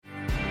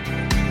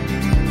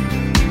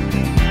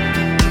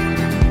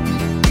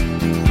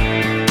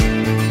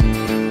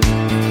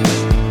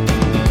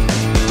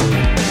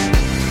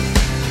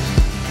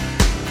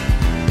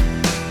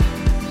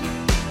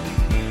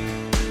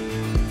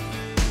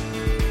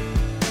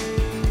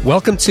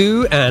Welcome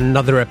to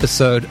another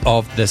episode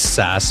of the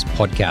SaaS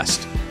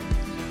Podcast.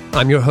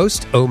 I'm your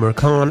host, Omar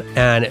Khan,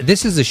 and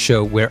this is a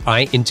show where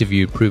I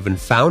interview proven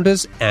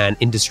founders and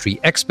industry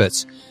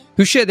experts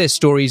who share their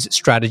stories,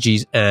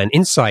 strategies, and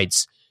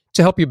insights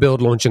to help you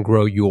build, launch, and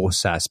grow your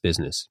SaaS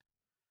business.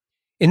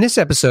 In this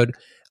episode,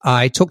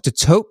 I talked to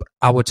Tope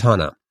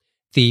Awotona,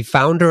 the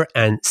founder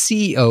and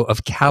CEO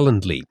of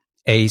Calendly,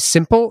 a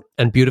simple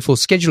and beautiful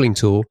scheduling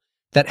tool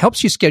that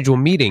helps you schedule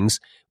meetings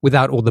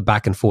without all the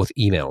back and forth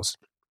emails.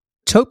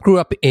 Tope grew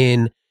up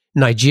in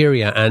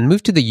Nigeria and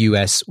moved to the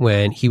US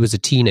when he was a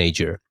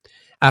teenager.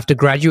 After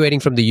graduating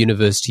from the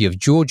University of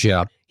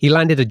Georgia, he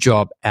landed a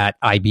job at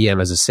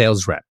IBM as a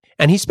sales rep.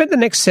 And he spent the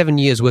next 7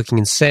 years working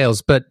in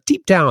sales, but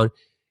deep down,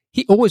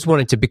 he always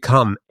wanted to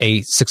become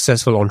a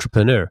successful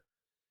entrepreneur.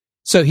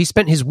 So he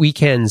spent his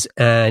weekends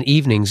and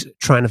evenings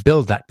trying to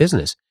build that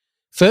business.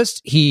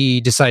 First, he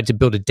decided to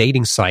build a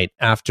dating site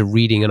after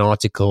reading an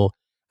article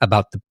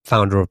about the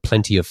founder of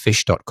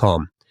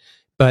plentyoffish.com.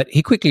 But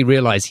he quickly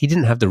realized he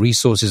didn't have the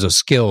resources or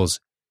skills,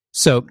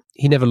 so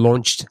he never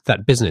launched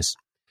that business.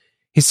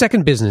 His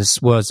second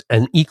business was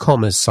an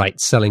e-commerce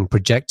site selling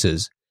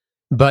projectors,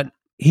 but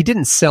he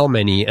didn't sell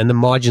many and the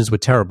margins were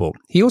terrible.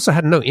 He also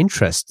had no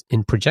interest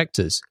in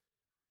projectors.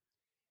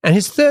 And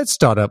his third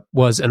startup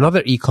was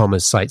another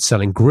e-commerce site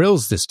selling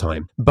grills this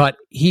time, but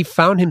he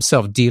found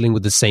himself dealing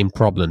with the same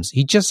problems.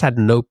 He just had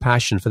no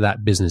passion for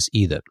that business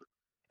either.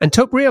 And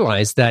Tope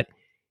realized that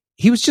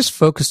he was just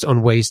focused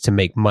on ways to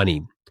make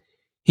money.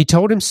 He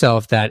told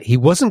himself that he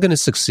wasn't going to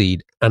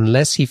succeed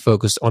unless he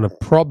focused on a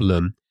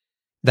problem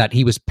that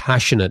he was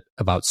passionate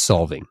about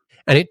solving.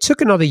 And it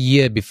took another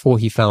year before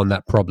he found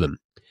that problem.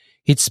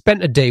 He'd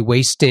spent a day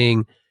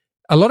wasting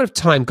a lot of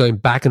time going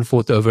back and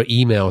forth over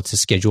email to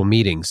schedule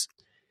meetings.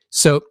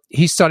 So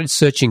he started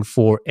searching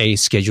for a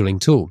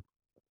scheduling tool.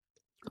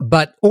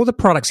 But all the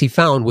products he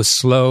found were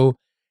slow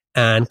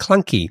and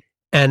clunky.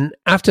 And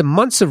after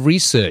months of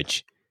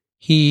research,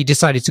 he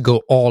decided to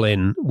go all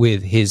in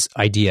with his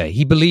idea.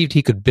 He believed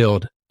he could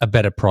build a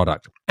better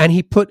product. And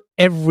he put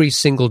every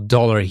single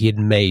dollar he had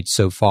made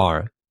so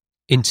far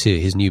into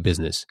his new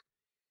business.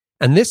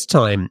 And this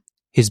time,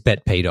 his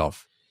bet paid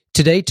off.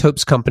 Today,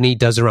 Tope's company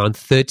does around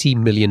 $30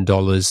 million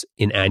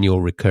in annual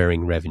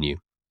recurring revenue.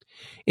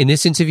 In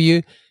this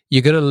interview,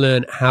 you're going to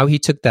learn how he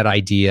took that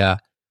idea,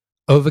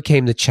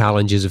 overcame the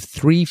challenges of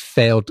 3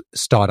 failed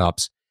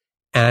startups,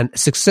 and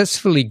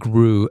successfully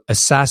grew a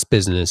SaaS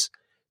business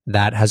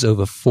that has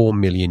over 4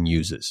 million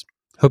users.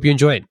 Hope you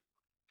enjoy it.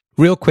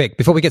 Real quick,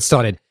 before we get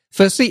started,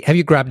 firstly, have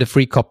you grabbed a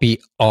free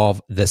copy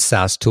of the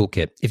SaaS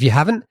Toolkit? If you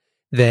haven't,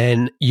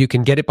 then you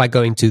can get it by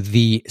going to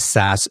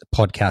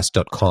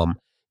thesaaspodcast.com.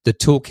 The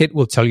toolkit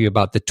will tell you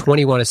about the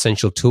 21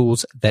 essential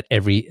tools that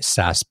every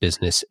SaaS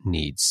business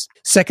needs.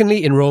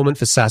 Secondly, enrollment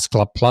for SaaS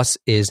Club Plus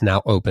is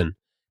now open.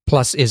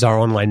 Plus is our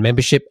online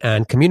membership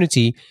and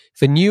community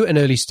for new and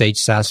early stage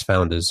SaaS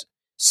founders.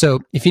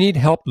 So if you need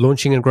help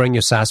launching and growing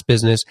your SaaS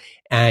business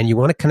and you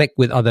want to connect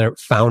with other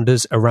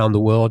founders around the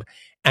world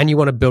and you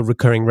want to build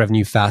recurring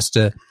revenue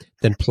faster,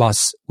 then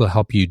Plus will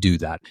help you do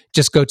that.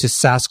 Just go to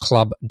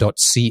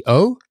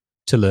saasclub.co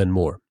to learn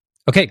more.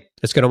 Okay,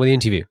 let's get on with the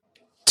interview.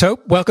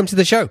 Tope, welcome to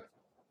the show.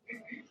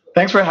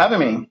 Thanks for having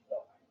me.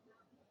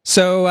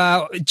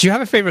 So do you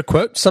have a favorite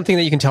quote, something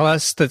that you can tell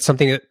us that's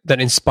something that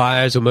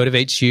inspires or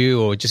motivates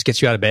you or just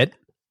gets you out of bed?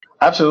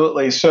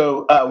 Absolutely.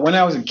 So when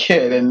I was a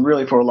kid, and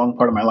really for a long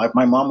part of my life,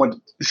 my mom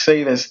would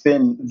say this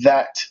thing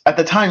that at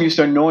the time used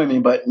to annoy me,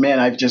 but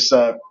man, I've just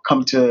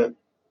come to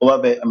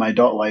love it in my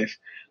adult life.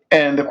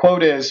 And the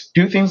quote is,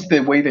 do things the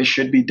way they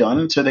should be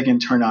done so they can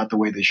turn out the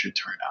way they should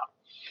turn out.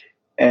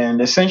 And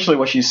essentially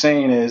what she's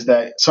saying is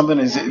that something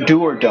is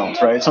do or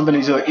don't, right? Something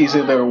is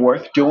either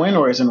worth doing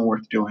or isn't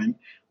worth doing.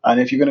 And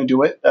if you're going to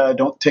do it,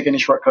 don't take any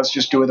shortcuts.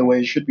 Just do it the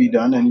way it should be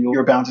done, and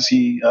you're bound to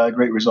see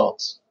great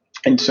results.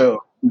 And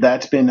so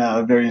that's been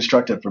very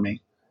instructive for me.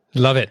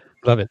 Love it.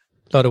 Love it.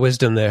 A lot of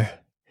wisdom there.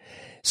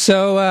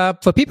 So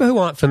for people who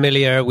aren't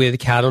familiar with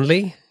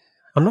Calendly,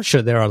 I'm not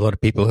sure there are a lot of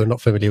people who are not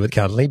familiar with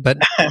Calendly, but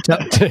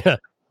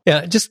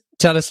just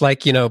tell us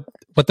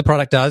what the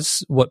product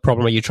does. What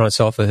problem are you trying to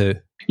solve for who?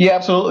 Yeah,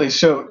 absolutely.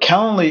 So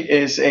Calendly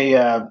is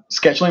a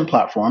scheduling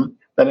platform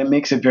that it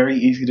makes it very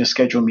easy to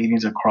schedule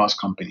meetings across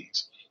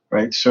companies,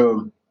 right?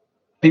 So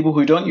people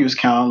who don't use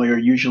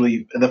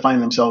Calendly they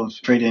find themselves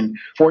trading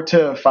 4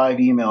 to 5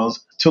 emails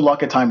to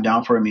lock a time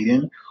down for a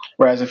meeting.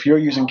 Whereas if you're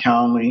using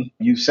Calendly,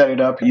 you set it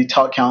up, you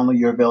tell Calendly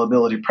your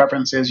availability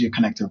preferences, you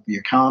connect it with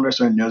your calendar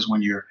so it knows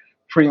when you're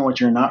free and when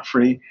you're not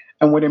free.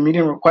 And when a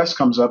meeting request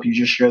comes up, you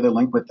just share the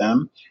link with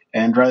them.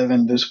 And rather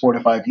than those 4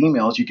 to 5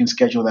 emails, you can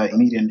schedule that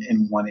meeting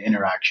in one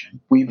interaction.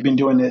 We've been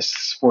doing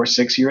this for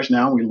 6 years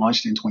now. We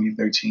launched in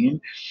 2013.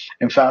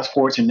 And fast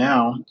forward to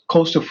now,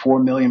 close to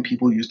 4 million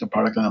people use the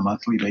product on a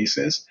monthly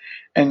basis.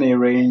 And they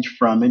range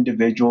from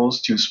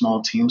individuals to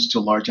small teams to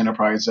large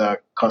enterprise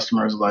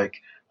customers like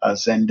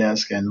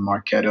Zendesk and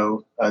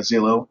Marketo,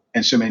 Zillow,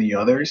 and so many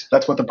others.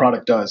 That's what the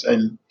product does.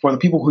 And for the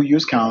people who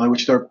use Calendly,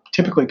 which are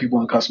typically people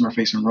in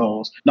customer-facing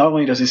roles, not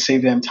only does it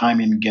save them time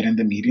in getting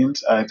the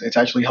meetings, it's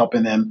actually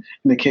helping them,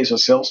 in the case of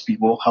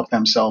salespeople, help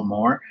them sell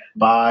more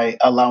by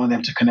allowing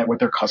them to connect with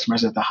their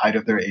customers at the height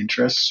of their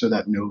interest so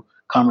that no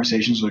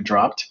conversations were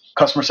dropped.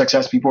 Customer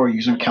success people are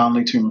using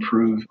Calendly to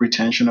improve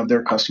retention of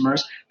their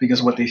customers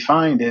because what they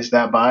find is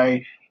that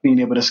by being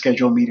able to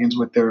schedule meetings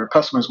with their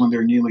customers when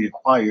they're newly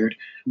acquired,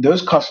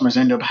 those customers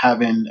end up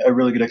having a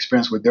really good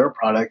experience with their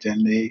product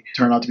and they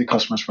turn out to be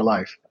customers for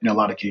life in a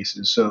lot of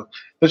cases. So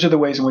those are the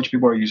ways in which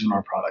people are using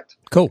our product.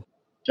 Cool.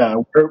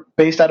 We're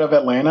based out of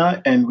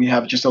Atlanta and we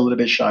have just a little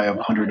bit shy of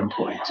 100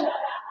 employees.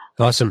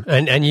 Awesome.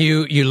 And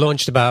you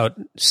launched about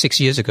 6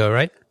 years ago,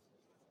 right?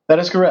 That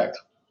is correct.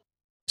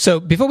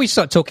 So before we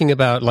start talking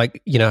about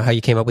how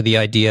you came up with the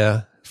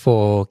idea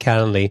for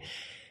Calendly,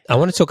 I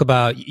want to talk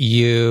about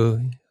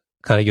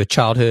kind of your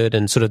childhood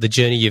and sort of the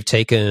journey you've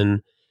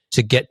taken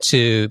to get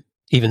to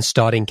even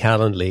starting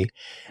Calendly.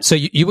 So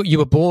you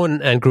were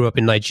born and grew up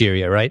in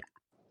Nigeria, right?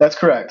 That's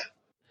correct.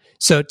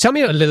 So tell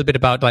me a little bit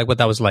about what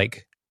that was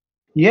like.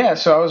 Yeah,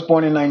 so I was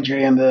born in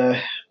Nigeria in the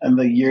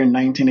year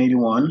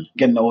 1981.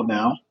 Getting old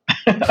now.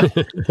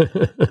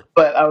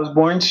 But I was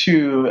born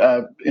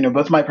to,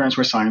 both my parents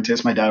were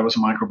scientists. My dad was a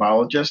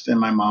microbiologist and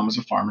my mom was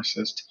a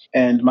pharmacist.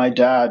 And my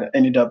dad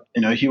ended up,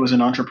 he was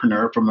an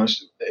entrepreneur for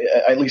most,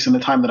 at least in the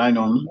time that I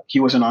know him, he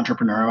was an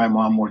entrepreneur. My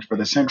mom worked for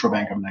the Central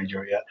Bank of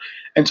Nigeria.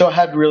 And so I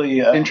had really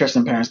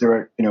interesting parents. They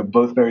were,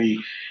 both very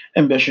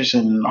ambitious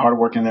and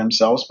hardworking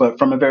themselves. But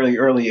from a very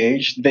early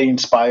age, they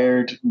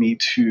inspired me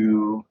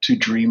to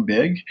dream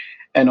big.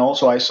 And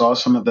also I saw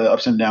some of the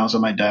ups and downs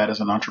of my dad as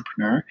an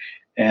entrepreneur.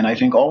 And I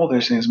think all of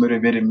those things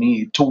motivated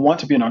me to want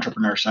to be an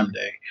entrepreneur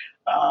someday.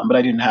 But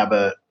I didn't have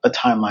a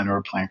timeline or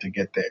a plan to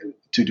get there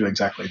to do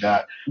exactly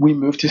that. We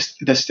moved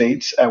to the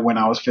States when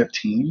I was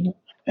 15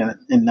 in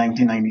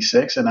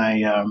 1996. And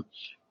I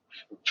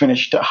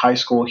finished high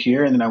school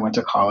here. And then I went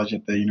to college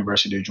at the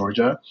University of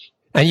Georgia.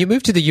 And you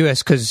moved to the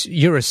US because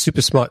you're a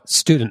super smart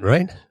student,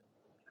 right?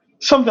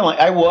 Something like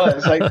I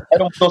was. I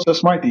don't feel so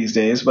smart these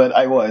days, but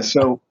I was.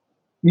 So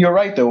you're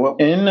right, though.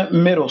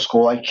 In middle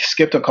school, I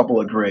skipped a couple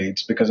of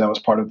grades because I was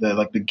part of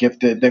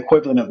the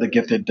equivalent of the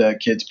gifted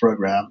kids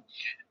program.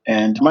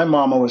 And my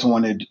mom always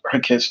wanted her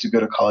kids to go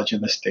to college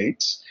in the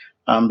States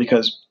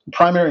because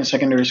primary and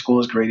secondary school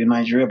is great in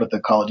Nigeria, but the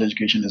college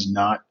education is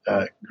not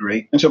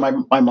great. And so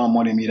my mom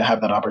wanted me to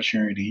have that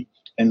opportunity.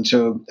 And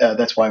so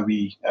that's why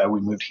we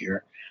moved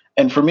here.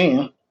 And for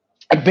me,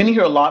 I've been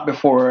here a lot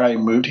before I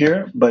moved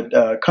here, but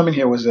coming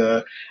here was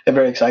a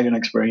very exciting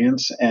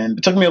experience. And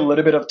it took me a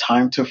little bit of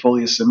time to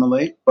fully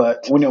assimilate.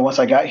 But once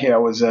I got here, I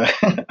was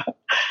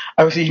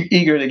I was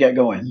eager to get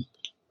going.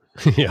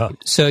 Yeah.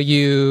 So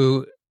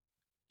you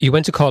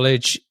went to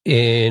college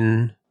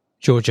in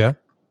Georgia.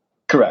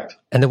 Correct.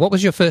 And then what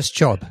was your first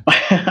job?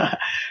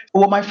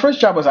 Well, my first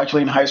job was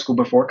actually in high school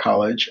before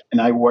college, and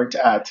I worked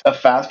at a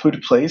fast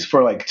food place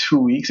for like 2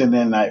 weeks, and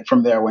then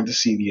from there I went to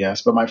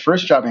CVS. But my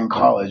first job in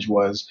college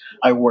was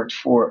I worked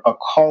for a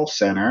call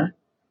center,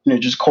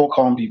 just cold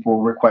calling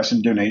people,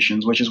 requesting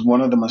donations, which is one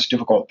of the most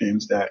difficult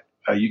things that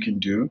you can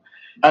do.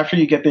 After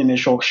you get the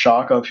initial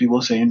shock of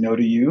people saying no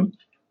to you,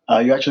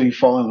 you actually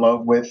fall in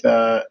love with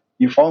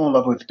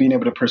being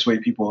able to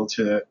persuade people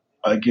to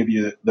give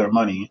you their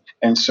money,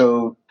 and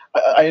so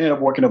I ended up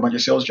working a bunch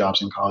of sales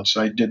jobs in college.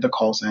 So I did the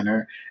call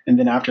center. And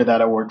then after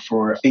that, I worked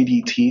for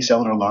ADT,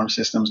 selling alarm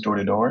systems door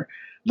to door.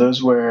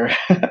 Those are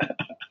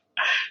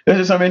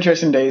some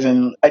interesting days.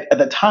 And at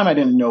the time, I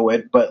didn't know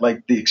it, but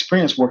the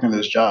experience working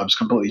those jobs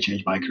completely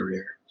changed my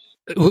career.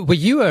 Were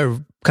you a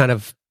kind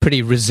of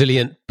pretty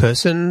resilient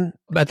person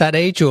at that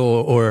age?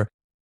 Or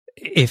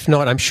if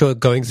not, I'm sure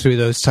going through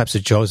those types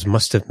of jobs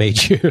must have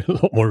made you a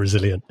lot more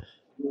resilient.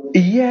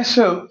 Yeah,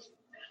 so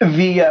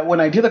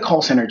when I did the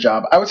call center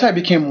job, I would say I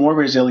became more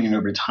resilient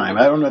over time.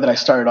 I don't know that I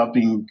started off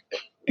being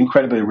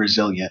incredibly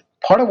resilient.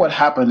 Part of what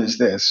happened is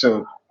this.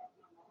 So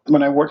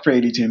when I worked for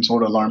ADT and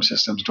sold alarm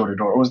systems door to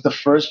door, it was the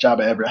first job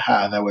I ever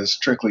had that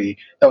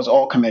was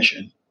all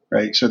commission,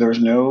 right? So there was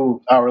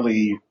no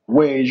hourly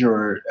wage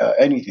or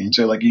anything.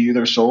 So you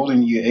either sold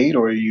and you ate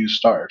or you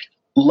starved.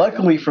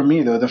 Luckily for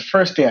me, though, the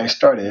first day I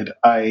started,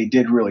 I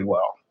did really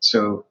well.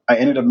 So I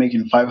ended up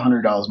making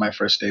 $500 my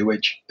first day,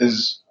 which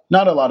is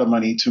not a lot of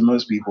money to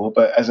most people,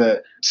 but as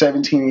a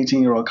 17,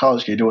 18-year-old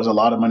college kid, it was a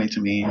lot of money to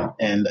me.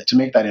 And to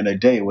make that in a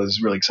day was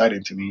really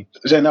exciting to me.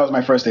 And that was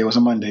my first day. It was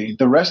a Monday.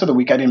 The rest of the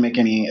week, I didn't make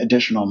any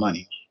additional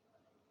money.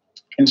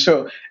 And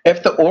so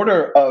if the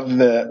order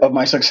of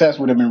my success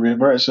would have been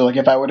reversed, so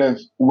if I would have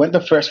went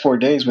the first 4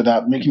 days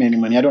without making any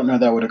money, I don't know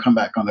that I would have come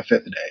back on the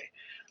fifth day.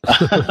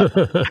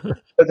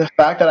 But the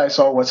fact that I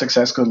saw what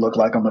success could look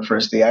like on the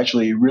first day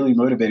actually really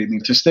motivated me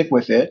to stick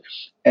with it.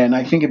 And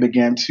I think it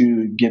began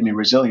to give me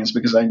resilience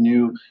because I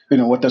knew,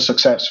 what the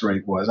success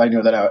rate was. I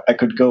knew that I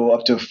could go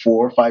up to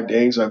 4 or 5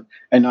 days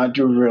and not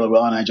do really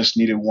well. And I just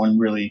needed one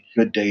really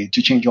good day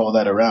to change all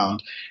that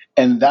around.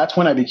 And that's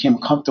when I became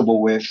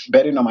comfortable with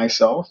betting on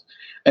myself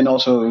and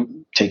also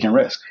taking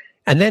risks.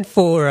 And then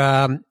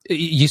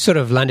you sort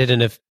of landed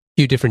in a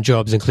few different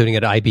jobs, including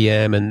at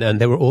IBM, and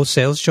they were all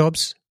sales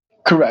jobs?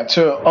 Correct.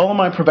 So all of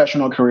my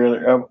professional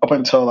career, up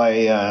until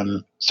I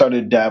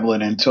started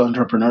dabbling into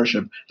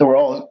entrepreneurship, they were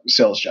all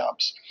sales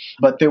jobs.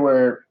 But there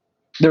were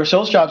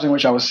sales jobs in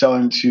which I was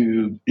selling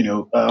to,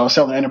 I was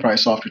selling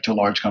enterprise software to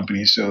large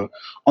companies. So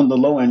on the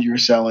low end, you're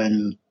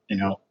selling,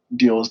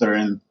 deals that are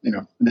in,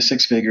 the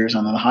six figures.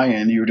 On the high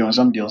end, you were doing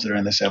some deals that are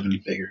in the 7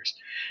 figures.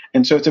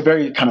 And so it's a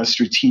very kind of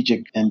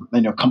strategic and,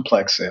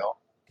 complex sale.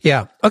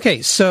 Yeah.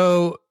 Okay.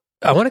 So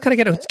I want to kind of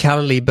get into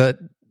Calendly, but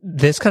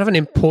there's kind of an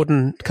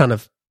important kind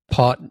of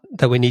part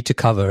that we need to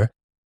cover,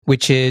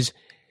 which is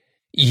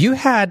you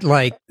had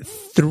like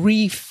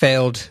 3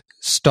 failed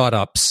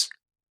startups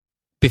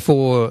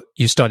before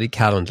you started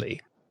Calendly.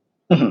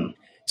 Mm-hmm.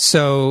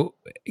 So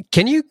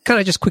can you kind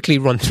of just quickly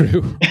run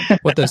through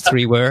what those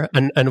 3 were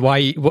and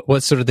why,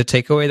 what's sort of the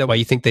takeaway that why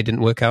you think they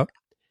didn't work out?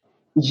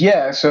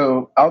 Yeah.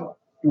 So I'll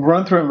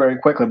run through them very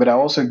quickly, but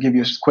I'll also give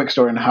you a quick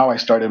story on how I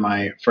started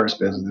my first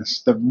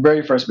business, the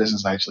very first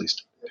business I actually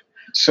started.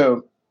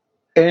 So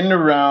in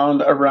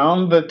around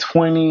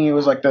it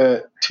was like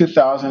the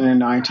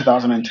 2009,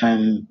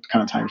 2010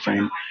 kind of time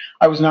frame,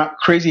 I was not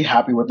crazy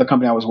happy with the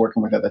company I was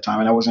working with at the time.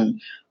 And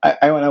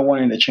I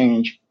wanted to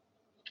change.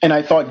 And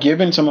I thought,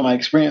 given some of my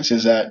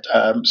experiences at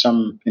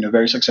some,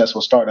 very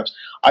successful startups,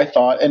 I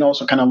thought, and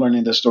also kind of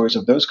learning the stories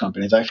of those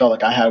companies, I felt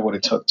like I had what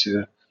it took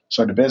to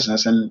start a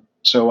business. And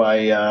so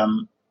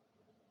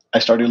I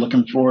started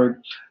looking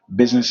for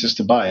businesses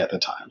to buy at the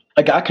time.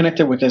 I got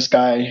connected with this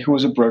guy who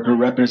was a broker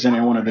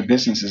representing one of the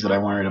businesses that I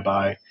wanted to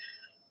buy.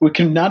 We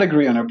could not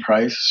agree on a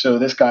price. So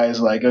this guy is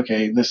like,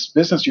 okay, this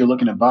business you're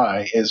looking to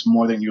buy is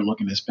more than you're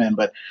looking to spend,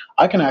 but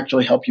I can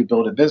actually help you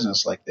build a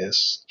business like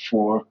this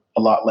for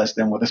a lot less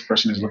than what this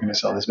person is looking to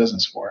sell this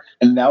business for.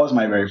 And that was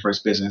my very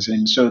first business.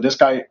 And so this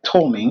guy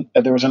told me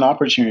that there was an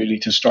opportunity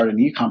to start an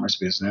e-commerce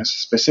business,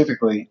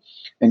 specifically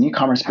an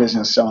e-commerce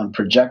business selling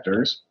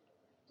projectors.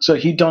 So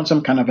he'd done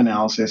some kind of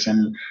analysis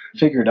and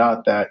figured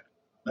out that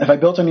if I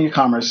built an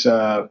e-commerce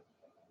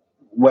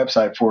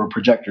website for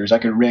projectors, I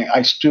could rank.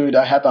 I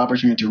had the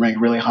opportunity to rank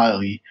really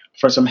highly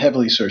for some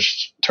heavily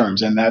searched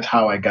terms, and that's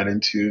how I got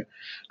into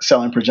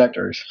selling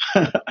projectors.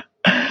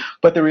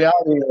 But the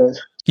reality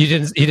is, you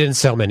didn't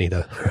sell many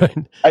though, right?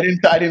 I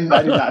did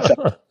not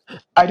sell.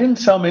 I didn't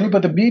sell many.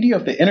 But the beauty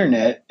of the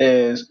internet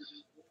is,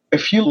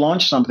 if you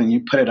launch something,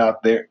 you put it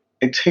out there.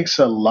 It takes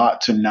a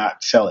lot to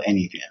not sell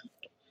anything,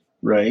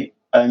 right?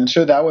 And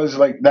so that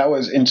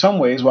was in some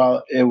ways,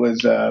 while it was,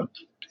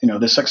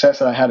 the success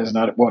that I had is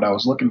not what I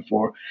was looking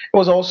for. It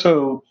was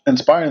also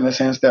inspiring in the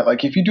sense that,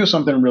 like, if you do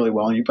something really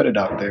well and you put it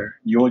out there,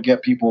 you will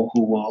get people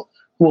who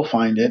will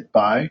find it,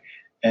 buy,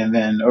 and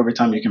then over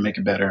time you can make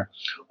it better.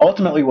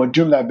 Ultimately, what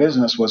doomed that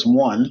business was,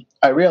 one,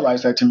 I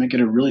realized that to make it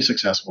a really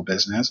successful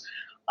business,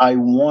 I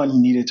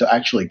needed to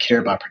actually care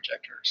about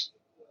projectors,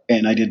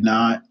 and I did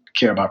not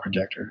care about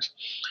projectors.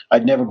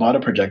 I'd never bought a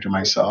projector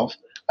myself.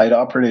 I'd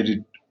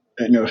operated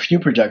a few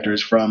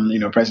projectors from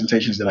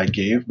presentations that I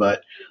gave,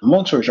 but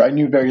long story short, I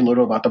knew very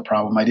little about the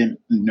problem. I didn't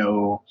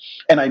know,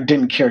 and I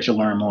didn't care to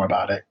learn more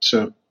about it.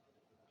 So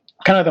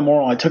kind of the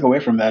moral I took away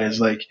from that is,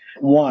 like,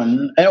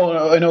 one,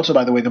 and also,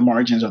 by the way, the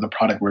margins of the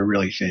product were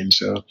really thin.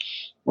 So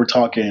we're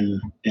talking,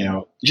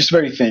 just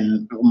very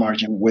thin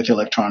margin with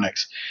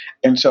electronics.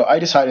 And so I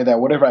decided that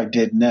whatever I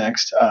did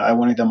next, I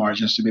wanted the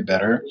margins to be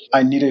better.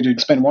 I needed to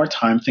spend more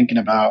time thinking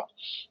about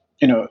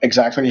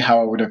exactly how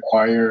I would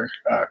acquire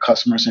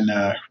customers in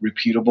a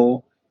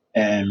repeatable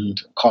and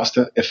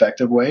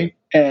cost-effective way.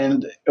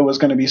 And it was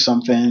going to be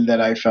something that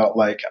I felt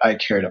like I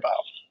cared about.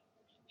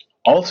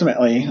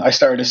 Ultimately, I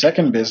started a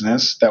second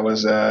business that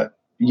was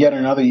yet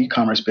another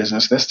e-commerce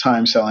business, this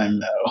time selling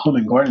home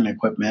and garden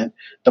equipment.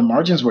 The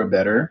margins were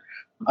better.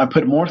 I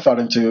put more thought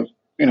into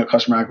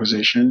customer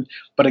acquisition.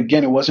 But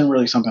again, it wasn't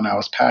really something I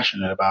was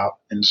passionate about.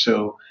 And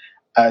so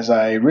as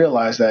I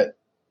realized that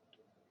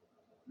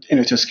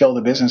to scale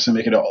the business and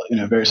make it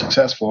very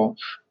successful,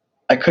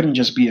 I couldn't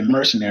just be a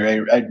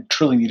mercenary. I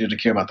truly needed to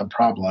care about the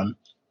problem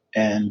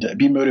and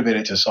be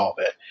motivated to solve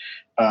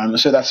it.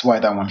 So that's why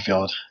that one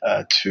failed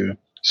too.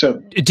 So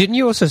didn't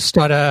you also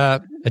start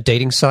a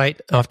dating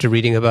site after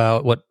reading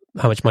about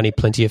how much money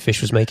Plenty of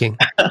Fish was making?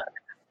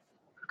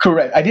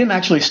 Correct. I didn't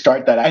actually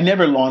start that. I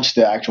never launched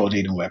the actual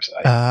dating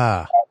website.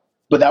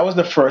 But that was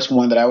the first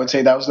one that I would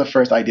say that was the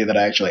first idea that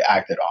I actually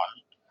acted on.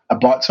 I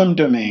bought some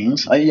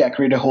domains. I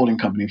created a holding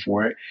company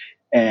for it.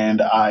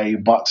 And I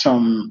bought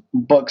some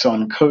books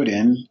on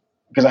coding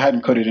because I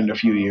hadn't coded in a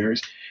few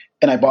years.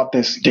 And I bought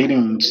this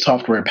dating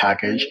software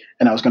package,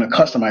 and I was going to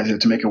customize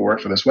it to make it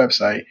work for this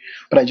website.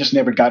 But I just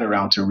never got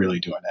around to really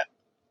doing it.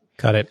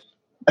 Got it.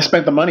 I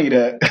spent the money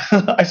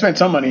I spent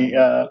some money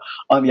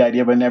on the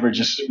idea, but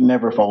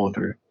never followed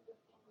through.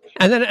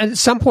 And then at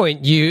some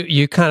point,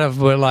 you kind of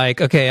were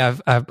like, okay,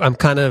 I'm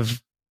kind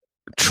of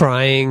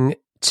trying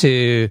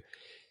to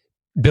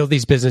build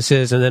these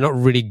businesses and they're not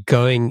really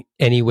going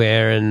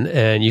anywhere,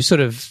 and you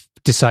sort of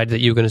decided that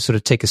you were going to sort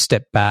of take a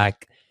step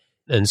back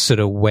and sort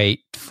of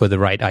wait for the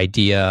right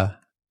idea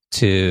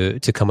to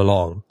come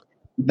along.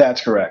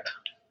 That's correct.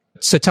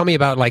 So tell me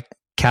about like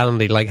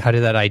Calendly, like how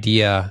did that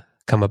idea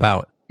come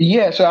about?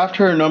 Yeah, so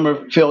after a number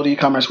of failed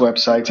e-commerce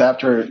websites,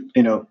 after,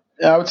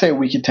 I would say a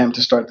weak attempt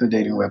to start the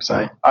dating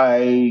website,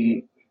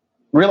 I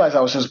realized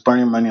I was just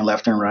burning money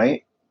left and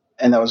right,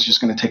 and I was just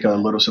going to take a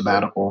little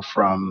sabbatical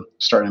from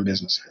starting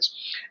businesses.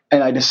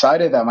 And I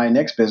decided that my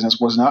next business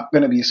was not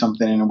going to be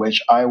something in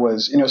which I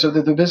was, so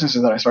the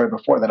businesses that I started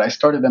before that, I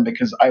started them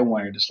because I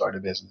wanted to start a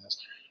business.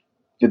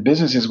 The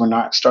businesses were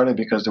not started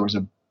because there was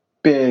a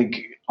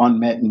big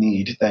unmet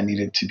need that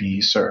needed to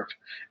be served.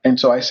 And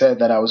so I said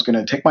that I was going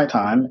to take my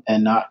time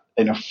and not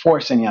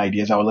force any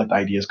ideas. I would let the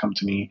ideas come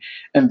to me.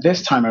 And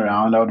this time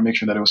around, I would make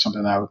sure that it was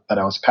something that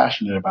I was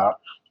passionate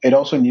about. It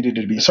also needed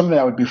to be something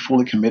that I would be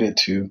fully committed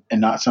to, and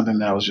not something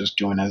that I was just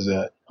doing as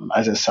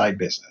a side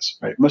business.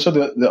 Right. Most of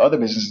the other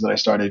businesses that I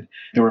started,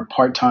 they were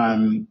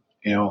part-time,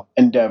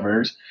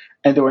 endeavors,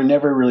 and there were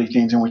never really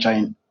things in which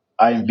I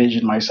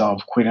envisioned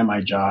myself quitting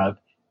my job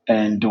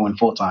and doing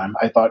full time.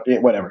 I thought,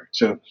 whatever.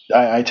 So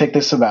I take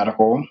this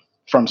sabbatical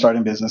from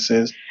starting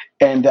businesses,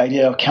 and the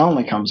idea of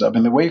Calendly comes up.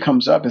 And the way it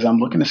comes up is I'm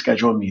looking to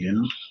schedule a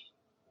meeting,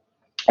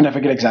 and I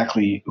forget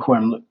exactly who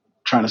I'm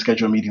trying to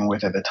schedule a meeting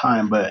with at the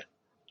time, but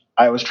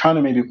I was trying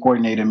to maybe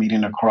coordinate a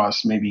meeting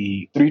across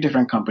maybe 3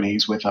 different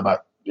companies with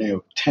about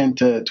 10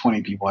 to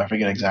 20 people. I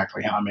forget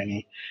exactly how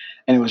many,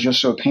 and it was just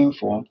so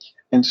painful.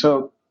 And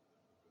so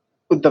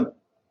the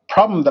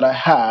problem that I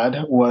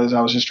had was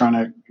I was just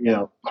trying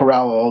to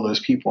corral all those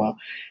people,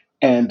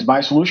 and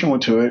my solution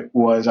to it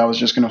was I was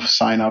just going to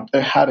sign up.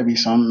 There had to be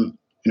some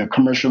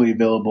commercially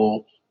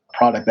available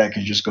product that I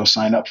could just go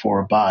sign up for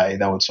or buy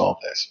that would solve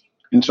this.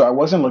 And so I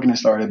wasn't looking to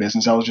start a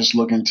business. I was just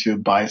looking to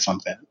buy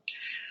something.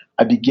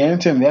 I began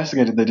to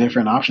investigate the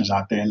different options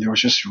out there, and there was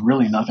just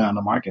really nothing on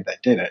the market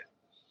that did it.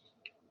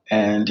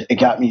 And it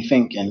got me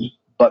thinking.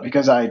 But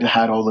because I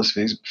had all those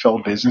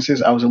failed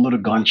businesses, I was a little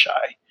gun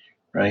shy,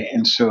 right?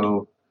 And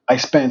so I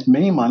spent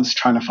many months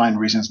trying to find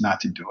reasons not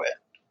to do it,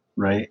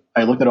 right?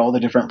 I looked at all the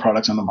different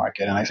products on the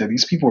market, and I said,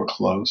 these people are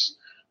close.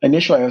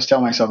 Initially, I was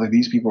telling myself that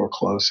these people are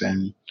close,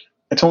 and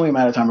it's only a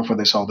matter of time before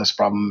they solve this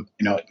problem.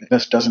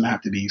 This doesn't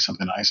have to be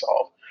something I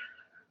solve.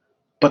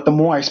 But the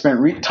more I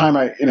spent time,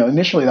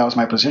 initially that was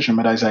my position,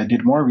 but as I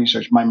did more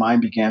research, my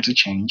mind began to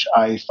change.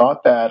 I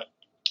thought that,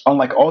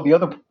 unlike all the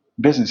other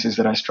businesses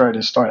that I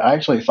started to start, I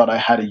actually thought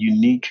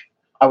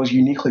I was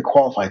uniquely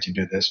qualified to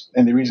do this.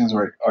 And the reasons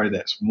are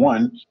this.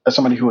 One, as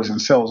somebody who was in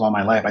sales all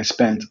my life, I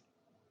spent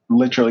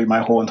literally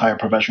my whole entire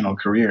professional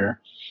career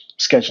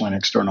scheduling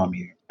external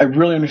meetings. I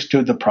really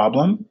understood the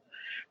problem.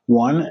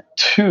 One.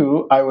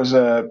 Two, I was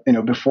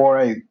before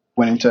I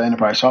went into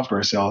enterprise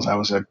software sales, I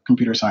was a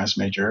computer science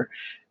major.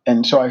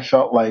 And so I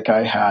felt like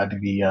I had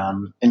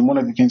and one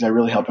of the things that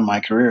really helped in my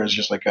career is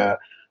just like a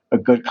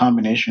good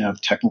combination of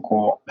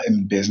technical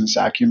and business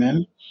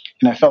acumen.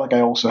 And I felt like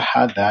I also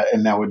had that,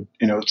 and that would,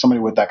 somebody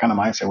with that kind of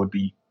mindset would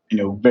be,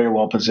 very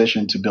well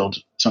positioned to build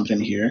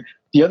something here.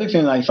 The other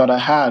thing I thought I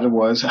had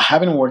was,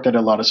 having worked at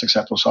a lot of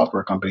successful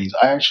software companies,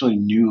 I actually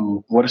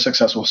knew what a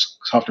successful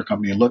software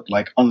company looked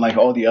like, unlike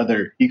all the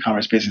other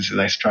e-commerce businesses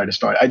I tried to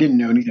start. I didn't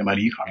know anything about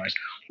e-commerce,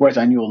 whereas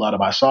I knew a lot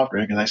about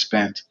software because I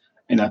spent,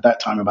 at that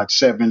time, about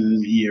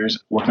 7 years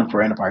working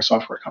for enterprise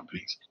software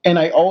companies. And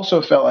I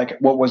also felt like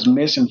what was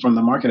missing from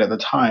the market at the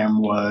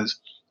time was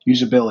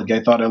usability.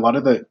 I thought a lot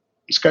of the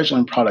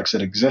scheduling products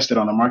that existed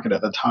on the market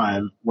at the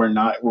time were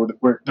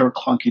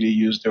clunky to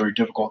use, they were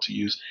difficult to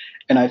use,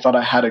 and I thought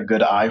I had a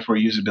good eye for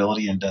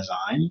usability and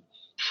design.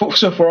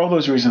 So for all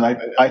those reasons,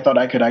 I thought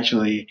I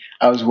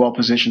was well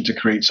positioned to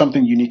create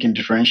something unique and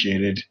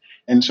differentiated,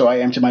 and so I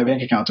emptied my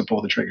bank account to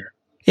pull the trigger.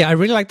 Yeah, I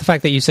really like the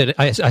fact that you said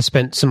I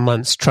spent some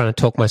months trying to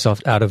talk myself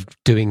out of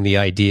doing the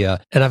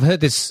idea, and I've heard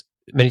this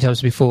many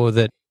times before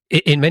that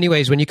in many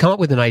ways, when you come up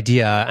with an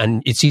idea,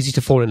 and it's easy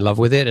to fall in love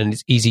with it, and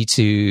it's easy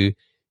to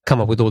come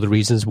up with all the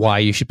reasons why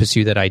you should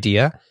pursue that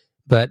idea.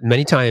 But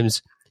many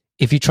times,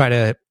 if you try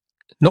to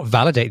not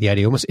validate the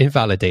idea, almost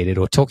invalidate it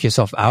or talk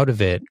yourself out of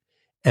it,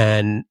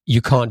 and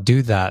you can't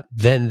do that,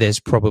 then there's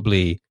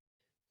probably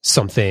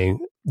something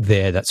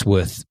there that's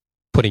worth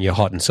putting your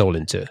heart and soul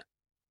into.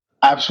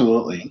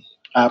 Absolutely.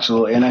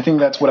 Absolutely. And I think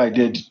that's what I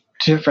did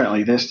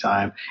differently this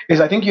time,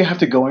 is I think you have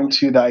to go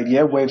into the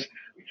idea with,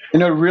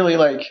 really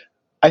like,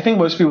 I think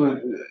most people,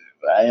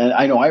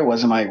 I know I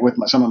was with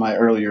some of my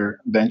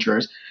earlier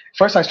ventures.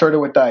 First, I started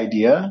with the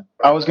idea.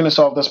 I was going to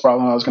solve this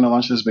problem. I was going to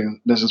launch this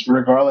business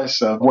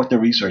regardless of what the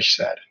research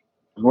said.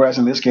 Whereas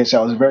in this case,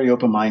 I was very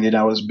open-minded.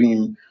 I was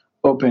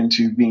open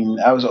to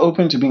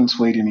being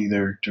swayed in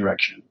either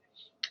direction.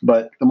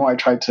 But the more I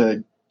tried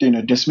to,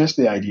 dismiss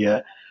the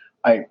idea,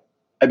 I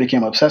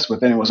became obsessed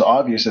with it. And it was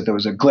obvious that there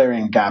was a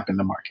glaring gap in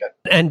the market.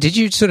 And did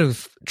you sort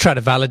of try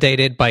to validate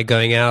it by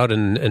going out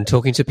and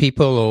talking to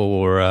people,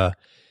 or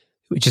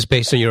just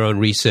based on your own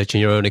research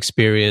and your own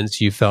experience,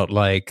 you felt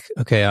like,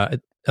 okay,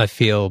 I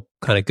feel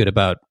kind of good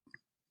about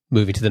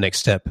moving to the next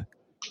step?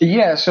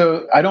 Yeah,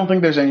 so I don't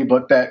think there's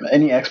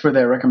any expert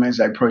that recommends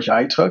the approach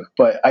I took,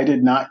 but I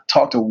did not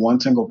talk to one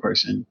single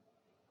person.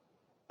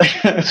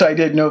 So I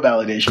did no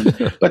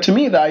validation. But to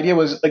me, the idea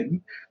was like,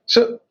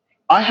 so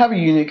I have a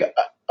unique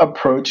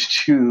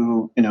approach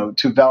to,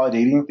 to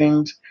validating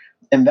things.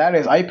 And that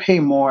is, I pay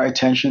more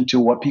attention to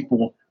what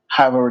people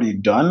have already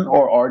done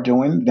or are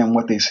doing than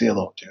what they say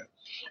they'll do.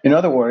 In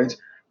other words,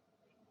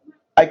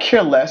 I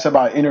care less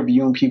about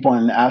interviewing people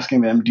and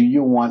asking them, do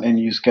you want a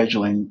new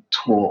scheduling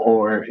tool?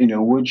 Or,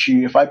 would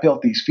you, if I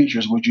built these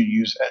features, would you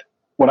use it?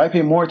 What I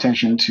pay more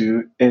attention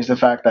to is the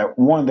fact that,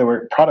 one, there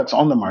were products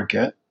on the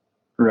market,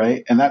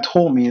 right? And that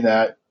told me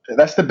that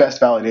that's the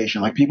best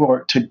validation. Like, people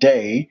are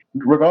today,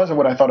 regardless of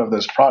what I thought of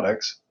those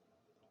products,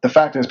 the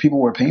fact is people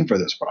were paying for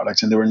those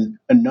products, and there were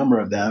a number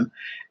of them.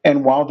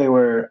 And while they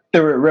were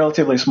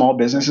relatively small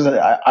businesses,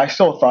 I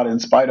still thought, in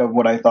spite of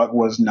what I thought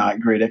was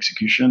not great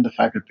execution, the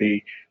fact that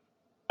they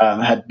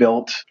had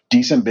built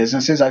decent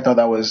businesses, I thought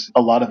that was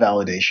a lot of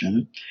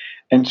validation.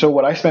 And so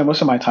what I spent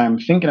most of my time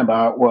thinking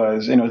about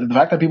was, the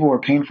fact that people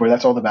were paying for it,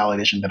 that's all the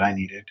validation that I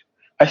needed.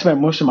 I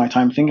spent most of my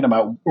time thinking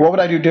about what would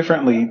I do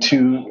differently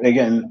to,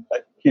 again,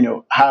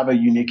 have a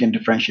unique and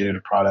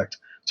differentiated product.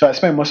 So I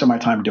spent most of my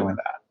time doing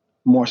that,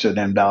 more so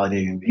than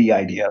validating the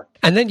idea.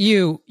 And then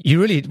you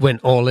really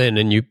went all in,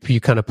 and you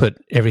kind of put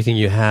everything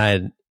you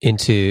had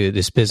into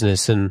this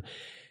business. And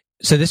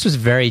so this was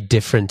very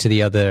different to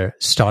the other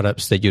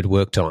startups that you'd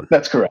worked on.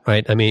 That's correct.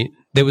 Right? I mean,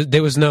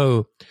 there was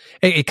no,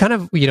 it kind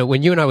of,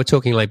 when you and I were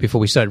talking, like,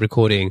 before we started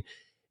recording,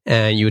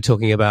 and you were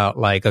talking about,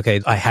 like,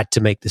 okay, I had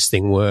to make this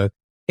thing work.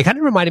 It kind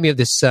of reminded me of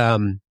this, I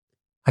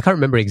can't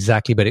remember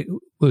exactly, but it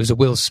was a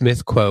Will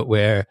Smith quote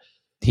where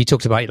he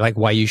talked about, like,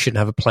 why you shouldn't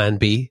have a plan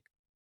B.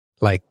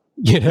 Like,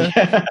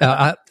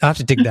 I have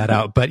to dig that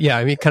out. But yeah,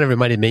 I mean, it kind of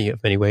reminded me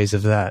of many ways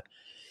of that.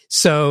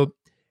 So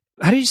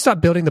how did you start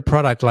building the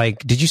product? Like,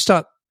 did you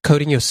start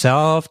coding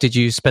yourself? Did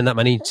you spend that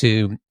money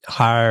to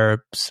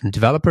hire some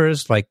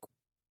developers? Like,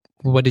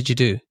 what did you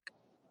do?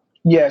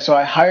 Yeah, so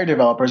I hired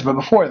developers. But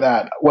before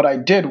that, what I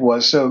did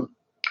was, so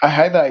I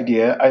had the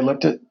idea. I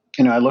looked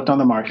on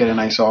the market,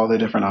 and I saw all the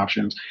different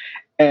options.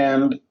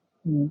 And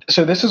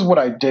so this is what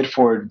I did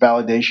for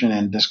validation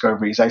and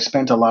discoveries. I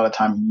spent a lot of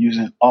time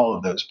using all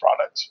of those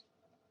products,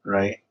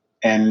 right?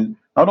 And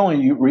not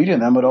only reading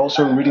them, but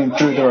also reading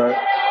through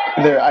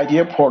their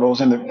idea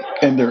portals and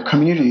their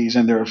communities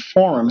and their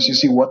forums to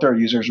see what their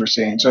users were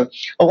saying. So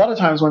a lot of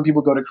times when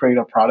people go to create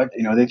a product,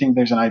 they think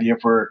there's an idea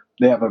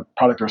they have a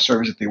product or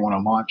service that they want to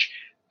launch.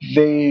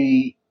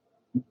 They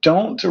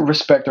don't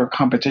respect their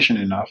competition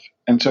enough.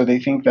 And so they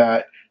think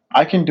that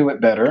I can do it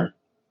better,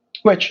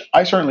 which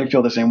I certainly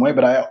feel the same way,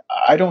 but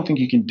I don't think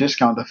you can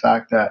discount the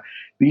fact that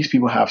these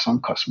people have some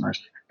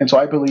customers. And so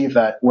I believe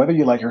that whether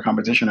you like your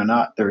competition or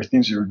not, there are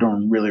things that are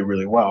doing really,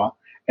 really well.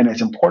 And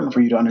it's important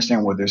for you to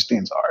understand what those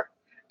things are.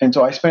 And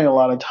so I spent a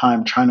lot of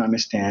time trying to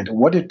understand,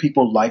 what did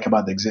people like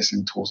about the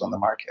existing tools on the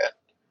market?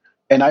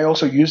 And I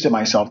also used it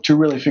myself to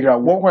really figure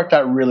out what worked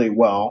out really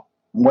well.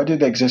 What did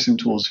the existing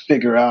tools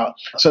figure out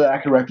so that I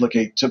could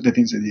replicate the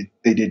things that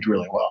they did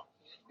really well?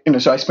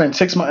 So I spent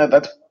 6 months.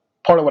 That's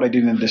part of what I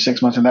did in the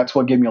 6 months. And that's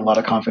what gave me a lot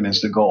of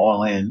confidence to go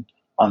all in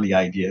on the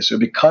idea. So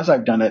because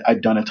I've done it,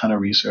 I've done a ton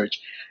of research.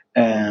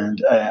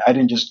 And I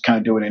didn't just kind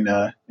of do it in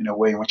a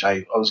way in which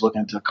I was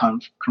looking to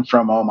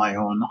confirm all my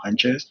own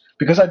hunches.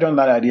 Because I'd done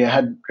that idea, I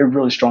had a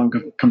really strong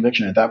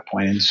conviction at that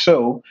point. And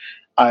so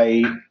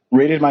I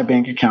raided my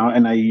bank account,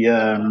 and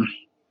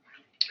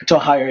to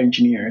hire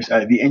engineers.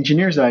 The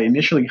engineers that I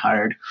initially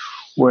hired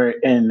were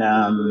in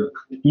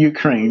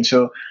Ukraine.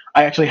 So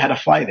I actually had to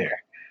fly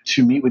there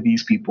to meet with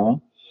these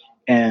people.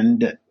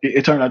 And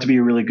it turned out to be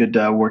a really good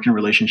working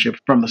relationship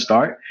from the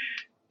start.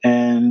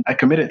 And I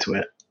committed to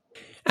it.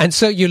 And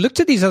so you looked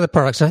at these other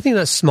products, and I think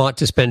that's smart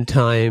to spend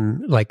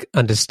time, like,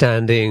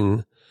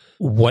 understanding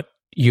what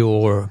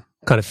your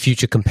kind of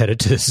future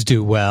competitors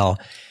do well.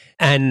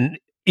 And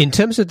in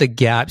terms of the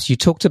gaps, you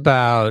talked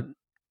about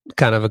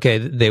kind of, okay,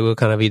 they were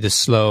kind of either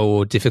slow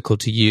or difficult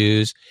to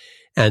use.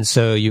 And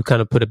so you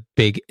kind of put a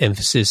big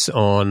emphasis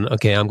on,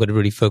 okay, I'm going to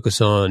really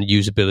focus on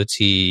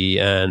usability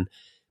and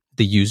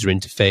the user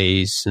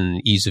interface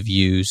and ease of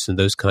use and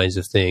those kinds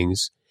of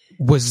things.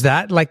 Was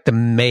that like the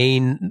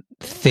main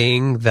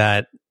thing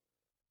that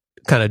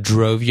kind of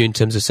drove you in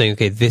terms of saying,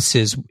 okay, this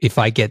is, if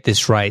I get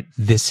this right,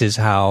 this is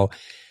how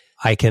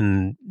I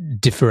can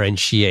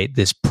differentiate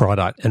this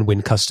product and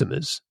win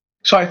customers?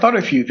 So I thought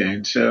a few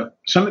things. So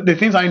some of the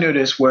things I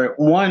noticed were,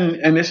 one,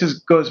 and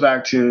goes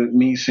back to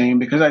me saying,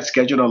 because I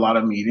scheduled a lot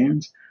of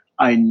meetings,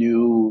 I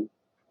knew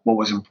what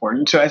was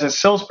important. So as a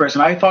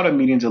salesperson, I thought of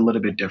meetings a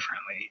little bit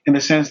differently, in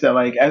the sense that,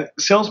 like, as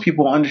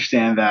salespeople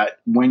understand that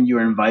when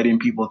you're inviting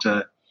people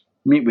to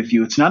meet with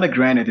you, it's not a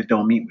granted that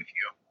they'll meet with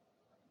you,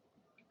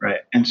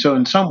 right? And so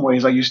in some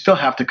ways, like, you still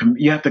have to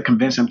you have to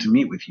convince them to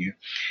meet with you.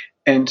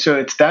 And so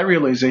it's that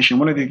realization.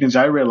 One of the things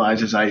I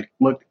realized as I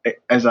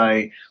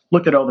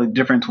looked at all the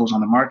different tools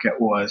on the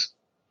market was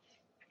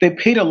they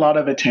paid a lot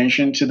of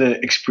attention to the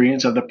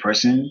experience of the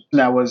person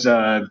that was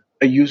a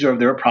user of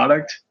their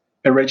product,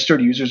 a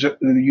registered user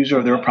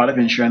of their product,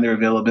 ensuring their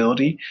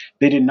availability.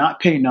 They did not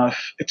pay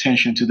enough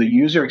attention to the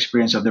user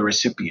experience of the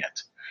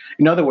recipient.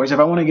 In other words, if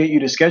I want to get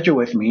you to schedule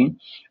with me,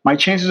 my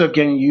chances of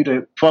getting you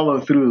to follow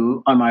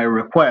through on my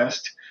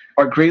request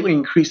are greatly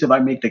increased if I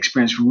make the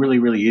experience really,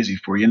 really easy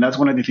for you. And that's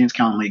one of the things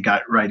Calendly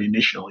got right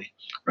initially,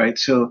 right?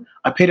 So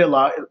I paid a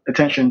lot of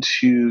attention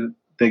to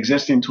the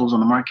existing tools on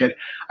the market.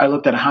 I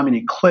looked at how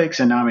many clicks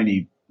and how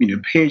many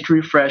page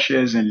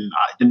refreshes and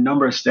the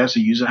number of steps a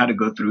user had to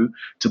go through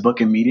to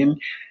book a meeting.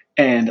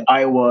 And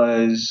I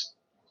was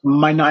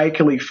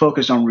maniacally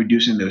focused on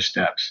reducing those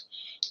steps.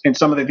 And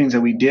some of the things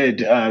that we did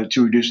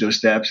to reduce those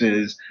steps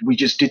is we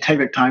just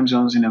detected time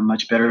zones in a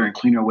much better and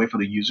cleaner way for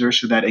the user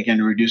so that,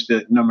 again, reduced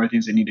the number of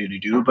things they needed to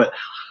do. But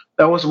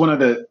that was one of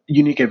the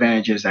unique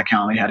advantages that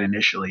Calendly had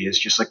initially is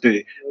just like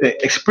the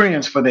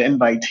experience for the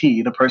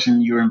invitee, the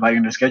person you were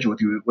inviting to schedule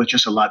with you, was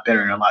just a lot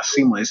better and a lot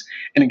seamless.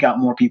 And it got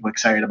more people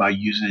excited about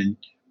using.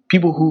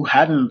 People who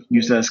hadn't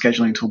used a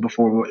scheduling tool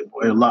before were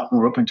a lot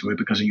more open to it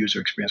because the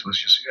user experience was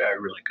just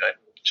really good.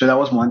 So that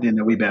was one thing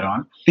that we bet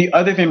on. The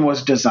other thing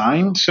was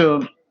design.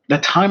 So the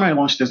time I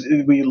launched this,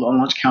 we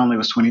launched Calendly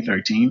was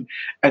 2013.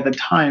 At the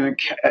time,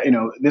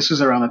 this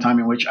was around the time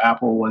in which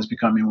Apple was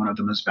becoming one of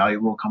the most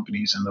valuable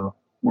companies in the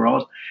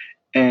world.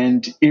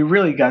 And it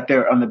really got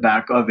there on the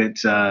back of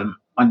its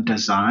on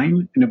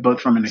design, both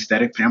from an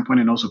aesthetic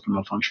standpoint and also from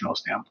a functional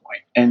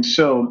standpoint. And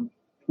so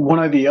one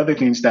of the other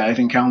things that I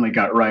think Calendly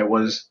got right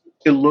was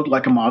it looked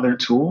like a modern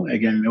tool.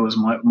 Again, it was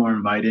more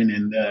inviting,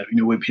 and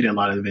we paid a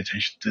lot of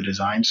attention to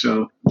design.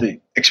 So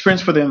the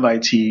experience for the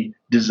invitee,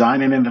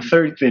 design, and then the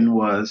third thing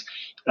was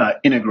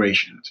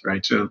integrations,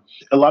 right? So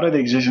a lot of the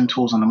existing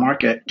tools on the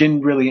market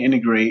didn't really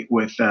integrate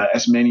with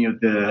as many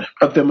of the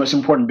most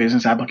important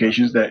business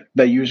applications that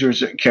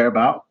users care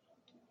about.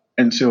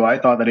 And so I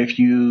thought that if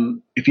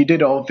you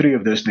did all three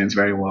of those things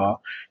very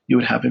well, you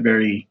would have a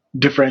very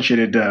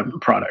differentiated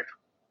product.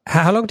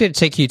 How long did it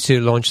take you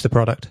to launch the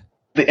product?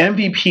 The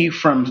MVP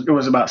it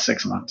was about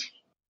 6 months.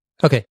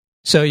 Okay.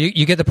 So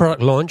you get the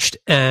product launched,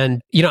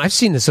 and, I've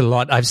seen this a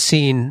lot. I've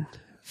seen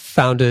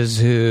founders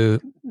who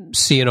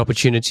see an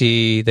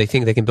opportunity, they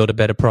think they can build a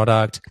better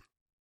product,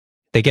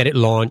 they get it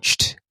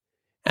launched,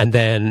 and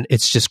then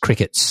it's just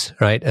crickets,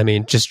 right? I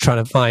mean, just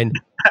trying to find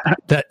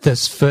that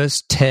those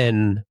first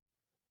 10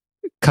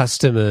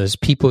 customers,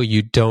 people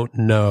you don't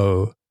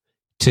know,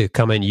 to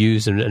come and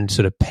use and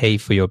sort of pay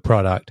for your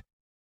product.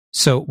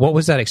 So what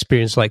was that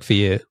experience like for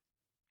you?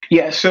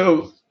 Yeah,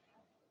 so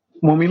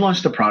when we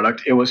launched the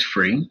product, it was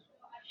free.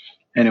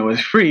 And it was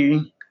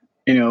free,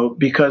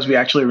 because we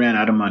actually ran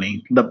out of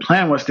money. The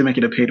plan was to make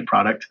it a paid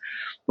product,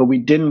 but we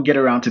didn't get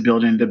around to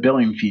building the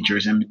billing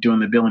features and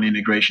doing the billing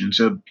integration.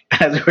 So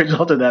as a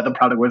result of that, the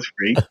product was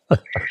free,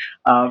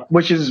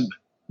 which is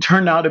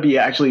turned out to be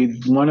actually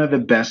one of the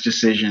best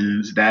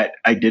decisions that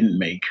I didn't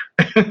make.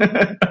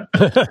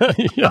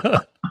 Yeah.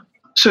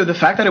 So the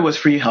fact that it was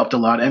free helped a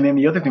lot. And then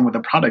the other thing with the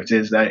product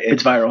is that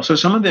it's viral. So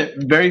some of the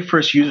very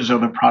first users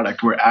of the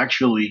product were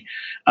actually,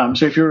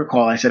 so if you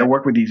recall, I said I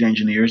worked with these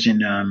engineers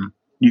in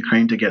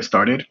Ukraine to get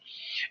started.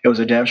 It was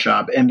a dev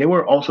shop. And they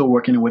were also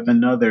working with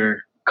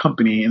another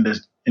company in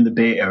the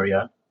Bay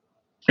Area,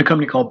 a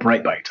company called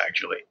Brightbytes,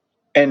 actually.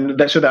 And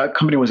so that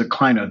company was a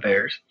client of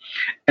theirs.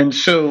 And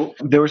so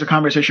there was a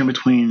conversation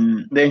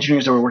between the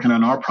engineers that were working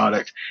on our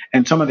product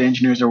and some of the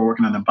engineers that were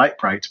working on the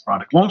Brightbytes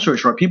product. Long story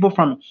short, people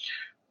from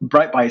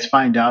Brightbytes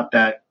find out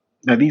that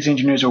these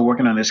engineers are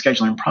working on a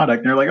scheduling product.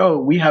 And they're like, oh,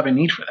 we have a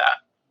need for that.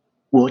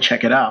 We'll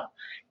check it out.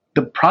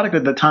 The product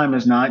at the time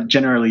is not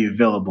generally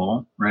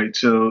available, right?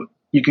 So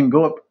you can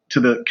go up to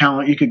the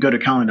Calendly, you could go to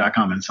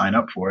Calendly.com and sign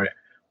up for it.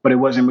 But I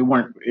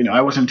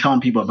wasn't telling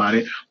people about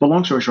it. But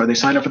long story short, they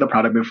signed up for the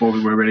product before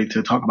we were ready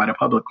to talk about it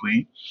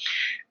publicly.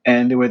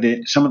 And they were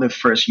some of the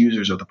first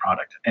users of the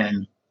product.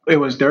 And it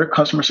was their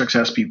customer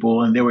success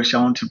people, and they were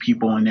selling to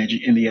people in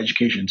the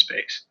education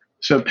space.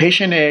 So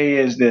patient A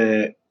is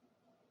the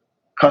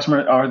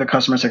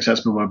customer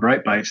success people at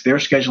Brightbytes. They're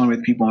scheduling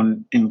with people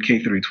in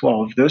K through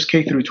 12. Those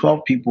K through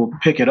 12 people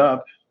pick it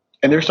up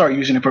and they start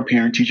using it for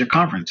parent-teacher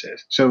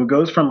conferences. So it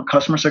goes from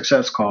customer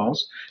success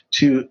calls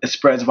to it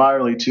spreads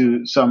virally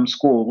to some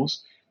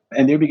schools,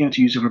 and they begin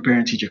to use it for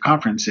parent-teacher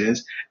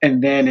conferences,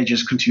 and then it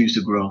just continues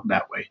to grow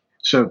that way.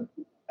 So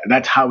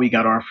that's how we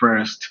got our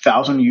first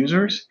 1,000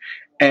 users.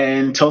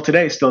 And until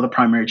today, it's still the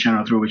primary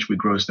channel through which we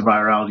grow is the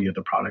virality of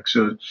the product.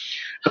 So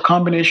the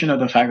combination of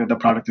the fact that the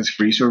product is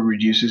free, so it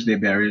reduces the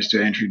barriers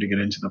to entry to get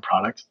into the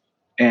product.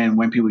 And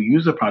when people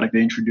use the product,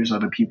 they introduce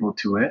other people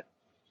to it.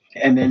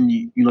 And then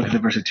you look at the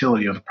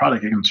versatility of the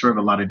product. It can serve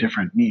a lot of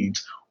different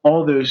needs.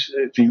 All those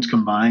things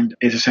combined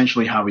is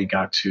essentially how we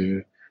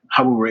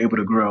were able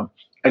to grow.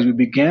 As we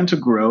began to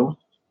grow,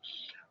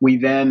 we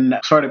then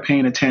started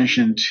paying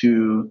attention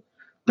to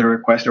the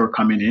requests that were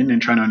coming in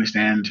and trying to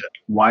understand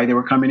why they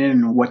were coming in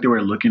and what they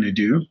were looking to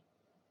do.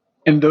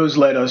 And those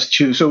led us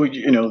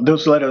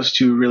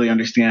to really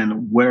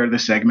understand where are the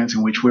segments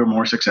in which we're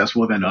more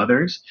successful than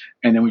others.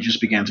 And then we just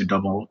began to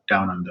double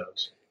down on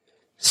those.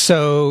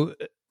 So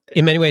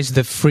in many ways,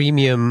 the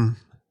freemium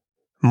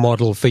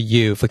model for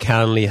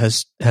Calendly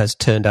has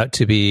turned out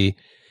to be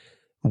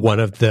one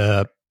of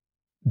the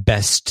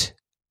best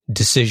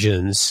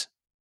decisions,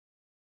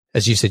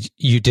 as you said,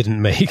 you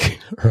didn't make,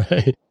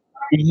 right?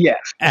 Yes.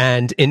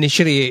 And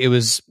initially it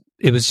was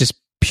just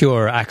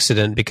pure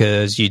accident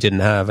because you didn't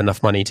have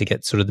enough money to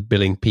get sort of the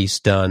billing piece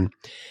done.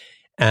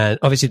 And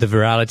obviously the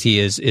virality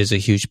is a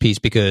huge piece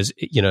because,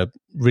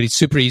 really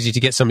super easy to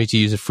get somebody to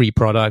use a free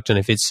product. And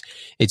if it's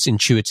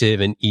intuitive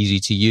and easy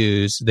to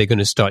use, they're going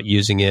to start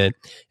using it.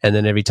 And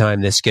then every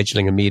time they're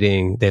scheduling a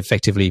meeting, they're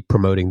effectively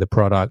promoting the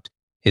product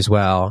as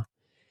well.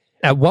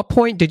 At what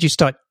point did you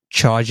start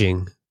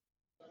charging?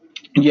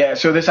 Yeah,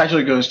 so this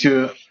actually goes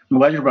to, I'm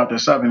glad you brought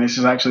this up, and this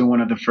is actually one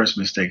of the first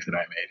mistakes that I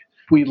made.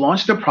 We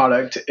launched the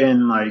product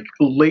in like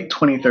late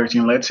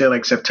 2013, let's say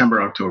like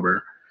September,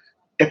 October.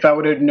 If I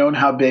would have known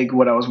how big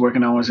what I was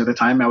working on was at the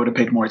time, I would have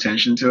paid more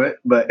attention to it,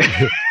 but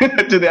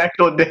to the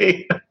actual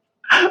date.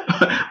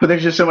 But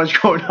there's just so much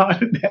going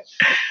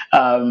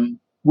on.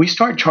 We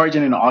started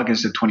charging in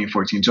August of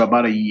 2014, so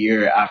about a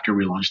year after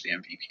we launched the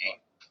MVP.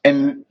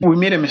 And we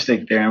made a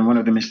mistake there, and one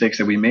of the mistakes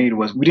that we made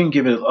was we didn't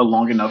give it a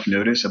long enough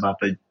notice about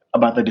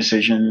the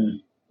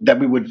decision that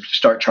we would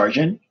start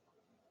charging.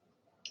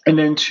 And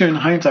then two, in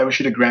hindsight, we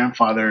should have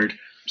grandfathered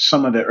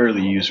some of the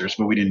early users,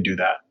 but we didn't do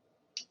that.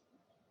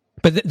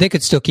 But they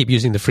could still keep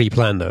using the free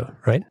plan though,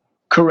 right?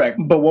 Correct.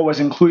 But what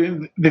was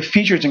included, the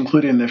features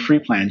included in the free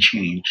plan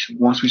changed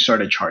once we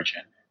started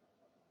charging.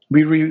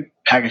 We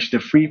repackaged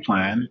the free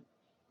plan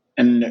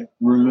and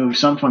removed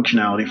some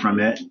functionality from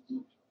it,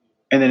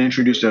 and then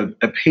introduced a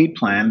paid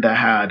plan that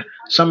had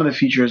some of the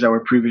features that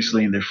were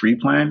previously in the free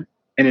plan,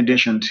 in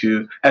addition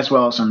to, as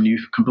well as some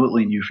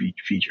completely new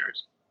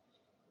features.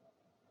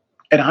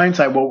 In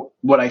hindsight,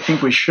 what I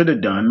think we should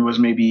have done was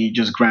maybe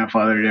just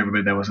grandfathered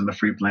everybody that was in the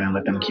free plan and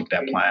let them keep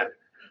that plan,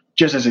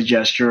 just as a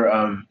gesture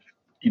of,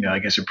 I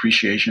guess,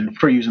 appreciation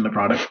for using the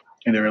product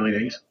in the early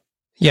days.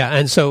 Yeah,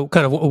 and so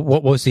kind of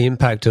what was the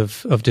impact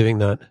of doing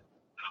that?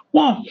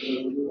 Well,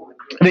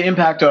 the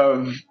impact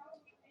of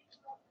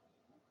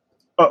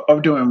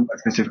doing what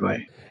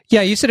specifically?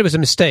 Yeah, you said it was a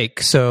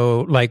mistake.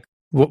 So, like,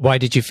 why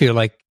did you feel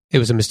like it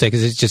was a mistake?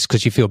 Is it just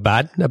because you feel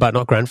bad about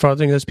not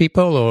grandfathering those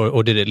people,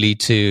 or did it lead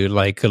to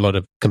like a lot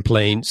of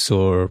complaints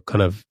or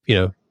kind of,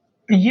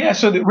 Yeah,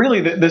 so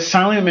really the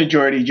silent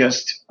majority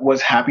just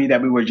was happy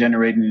that we were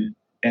generating,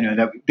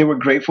 that they were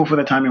grateful for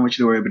the time in which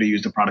they were able to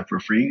use the product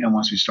for free. And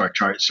once we started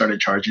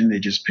charging, they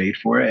just paid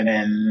for it. And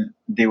then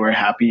they were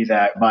happy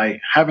that by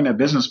having a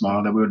business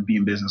model that we would be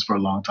in business for a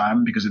long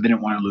time because they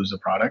didn't want to lose the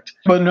product.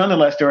 But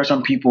nonetheless, there were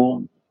some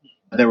people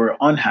that were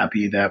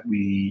unhappy that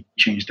we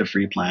changed the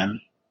free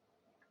plan.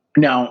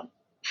 Now,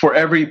 for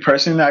every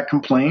person that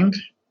complained,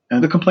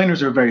 and the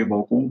complainers are very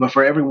vocal, but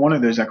for every one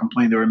of those that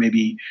complained, there were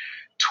maybe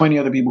 20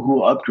 other people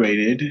who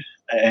upgraded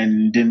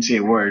and didn't say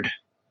a word.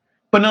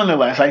 But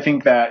nonetheless, I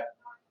think that,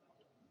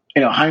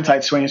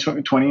 hindsight's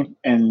 2020,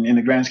 and in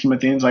the grand scheme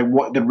of things, like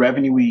what the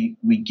revenue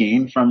we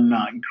gained from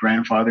not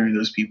grandfathering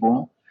those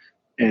people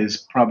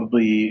was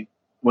probably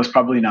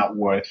not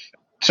worth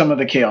some of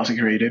the chaos it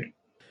created.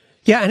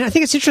 Yeah, and I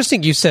think it's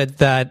interesting you said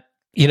that,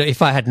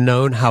 if I had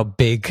known how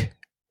big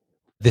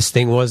this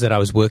thing was that I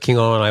was working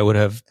on, I would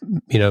have,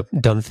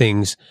 done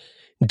things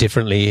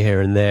differently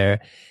here and there.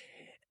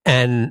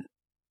 And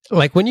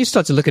like when you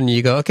start to look and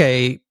you go,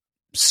 okay,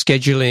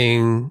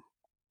 scheduling,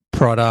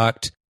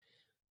 product,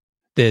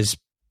 there's a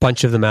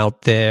bunch of them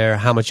out there.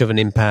 How much of an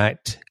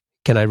impact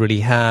can I really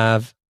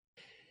have?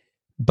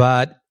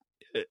 But,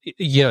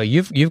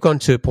 you've gone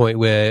to a point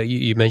where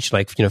you mentioned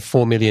like,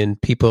 4 million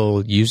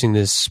people using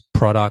this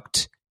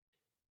product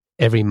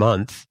every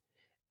month.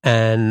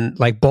 And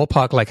like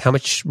ballpark, like how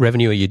much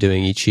revenue are you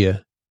doing each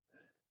year?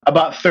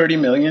 About 30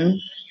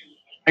 million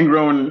and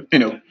growing,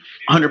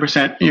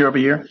 100% year over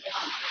year.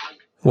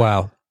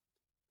 Wow.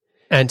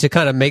 And to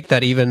kind of make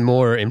that even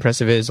more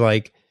impressive is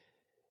like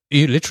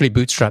you literally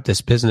bootstrapped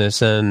this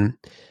business, and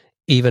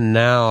even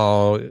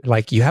now,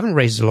 like you haven't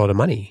raised a lot of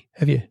money,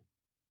 have you?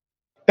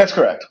 That's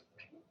correct.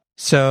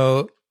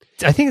 So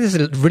I think there's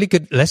a really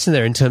good lesson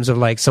there in terms of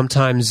like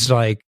sometimes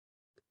like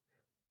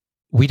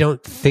we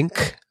don't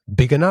think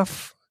big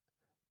enough.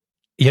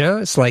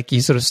 It's like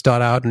you sort of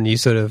start out and you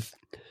sort of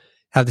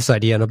have this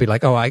idea, and I'll be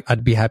like, oh,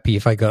 I'd be happy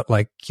if I got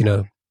like,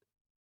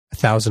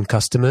 1,000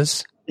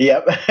 customers.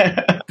 Yep.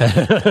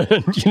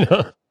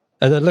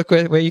 And then look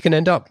where you can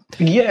end up.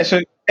 Yeah. So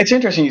it's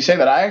interesting you say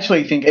that. I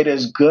actually think it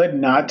is good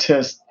not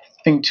to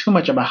think too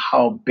much about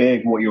how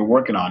big what you're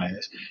working on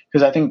is,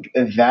 because I think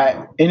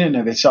that in and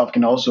of itself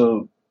can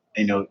also,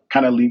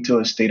 kind of lead to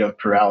a state of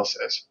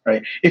paralysis,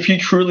 right? If you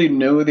truly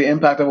know the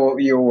impact of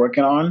what you're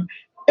working on,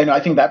 and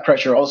I think that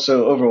pressure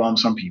also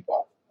overwhelms some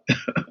people.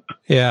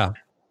 Yeah.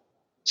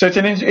 So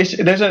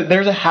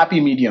there's a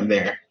happy medium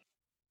there.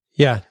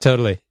 Yeah,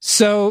 totally.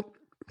 So,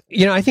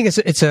 I think it's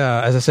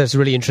as I said, it's a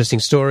really interesting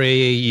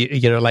story.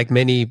 Like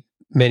many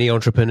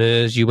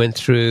entrepreneurs, you went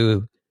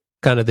through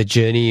kind of the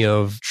journey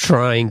of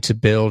trying to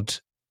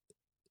build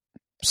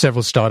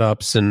several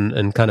startups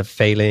and kind of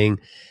failing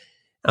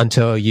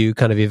until you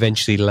kind of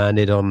eventually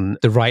landed on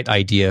the right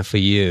idea for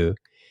you.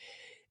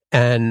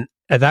 And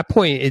at that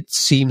point, it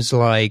seems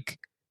like,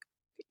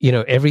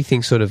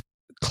 everything sort of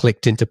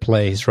clicked into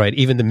place, right?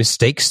 Even the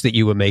mistakes that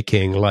you were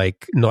making,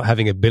 like not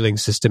having a billing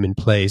system in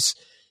place,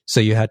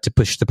 so you had to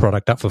push the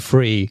product up for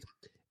free.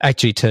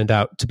 actually turned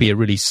out to be a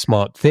really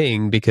smart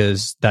thing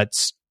because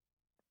that's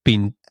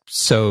been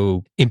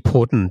so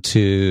important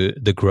to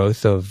the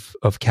growth of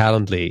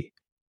Calendly.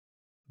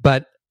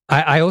 But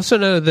I also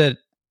know that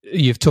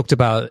you've talked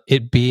about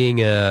it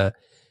being an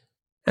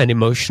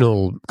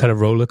emotional kind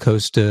of roller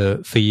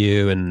coaster for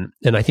you. And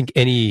I think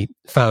any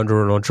founder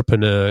or an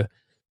entrepreneur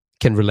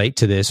can relate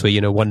to this,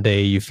 where, one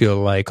day you feel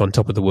like on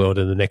top of the world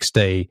and the next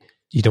day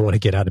you don't want to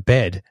get out of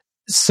bed.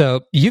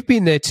 So you've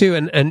been there too.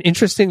 And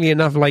interestingly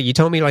enough, like you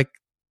told me, like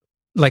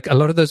a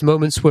lot of those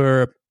moments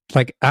were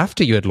like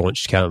after you had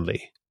launched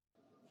Calendly.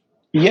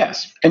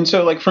 Yes. And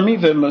so like for me,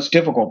 the most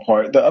difficult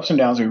part, the ups and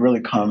downs, will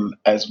really come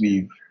as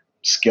we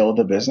scale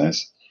the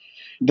business.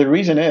 The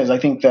reason is I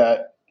think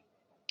that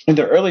in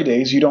the early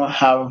days, you don't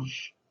have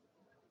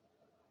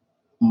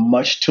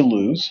much to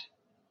lose,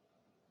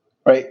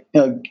 right?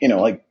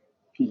 Like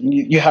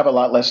you have a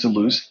lot less to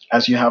lose.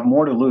 As you have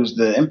more to lose,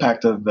 the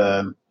impact of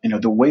the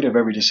weight of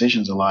every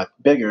decision is a lot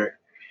bigger.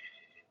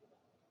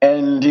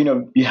 And,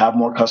 you have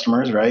more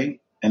customers,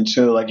 right? And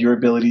so like you're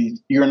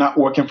not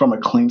working from a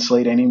clean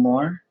slate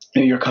anymore.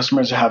 Your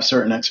customers have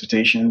certain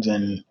expectations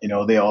and,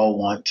 they all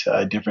want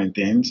different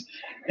things,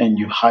 and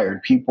you've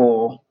hired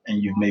people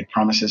and you've made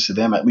promises to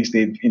them. At least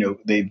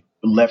they've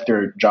left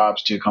their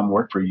jobs to come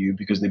work for you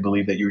because they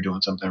believe that you're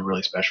doing something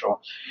really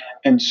special.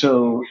 And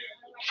so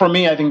for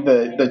me, I think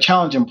the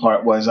challenging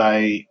part was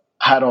I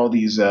had all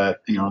these,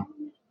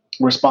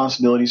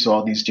 responsibilities to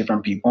all these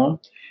different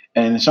people.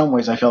 And in some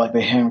ways, I feel like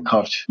they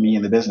handcuffed me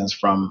in the business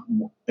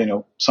from,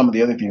 some of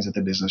the other things that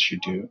the business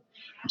should do.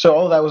 So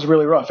all of that was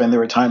really rough. And there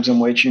were times in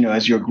which,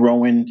 as you're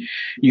growing,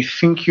 you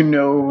think you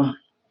know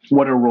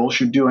what a role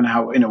should do and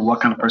how,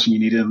 what kind of person you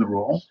needed in the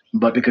role.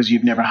 But because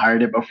you've never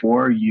hired it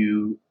before,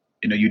 you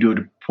do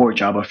a poor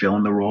job of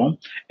filling the role.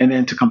 And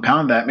then to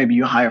compound that, maybe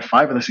you hire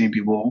 5 of the same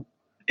people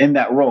in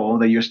that role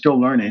that you're still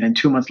learning. And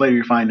 2 months later,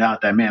 you find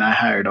out that, man, I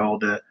hired all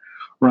the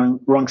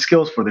wrong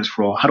skills for this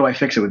role. How do I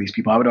fix it with these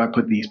people? How do I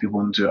put these people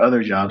into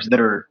other jobs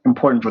that are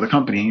important for the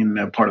company and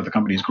a part of the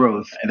company's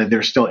growth and that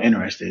they're still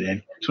interested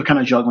in? So kind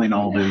of juggling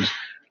all those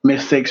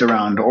mistakes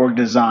around org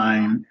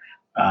design,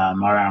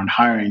 around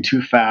hiring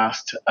too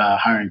fast,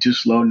 hiring too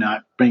slow,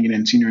 not bringing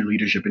in senior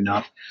leadership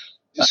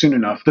soon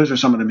enough. Those are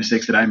some of the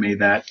mistakes that I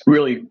made that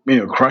really,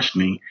 crushed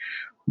me.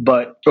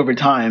 But over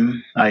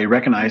time, I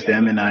recognized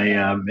them, and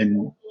I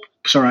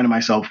surrounded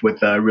myself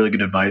with really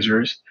good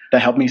advisors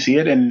that helped me see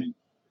it. And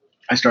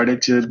I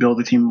started to build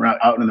the team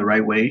out in the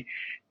right way,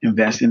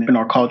 invest in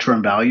our culture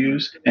and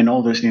values, and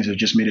all those things have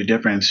just made a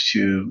difference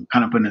to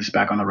kind of putting us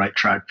back on the right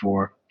track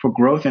for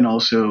growth and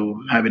also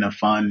having a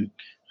fun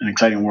and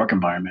exciting work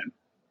environment.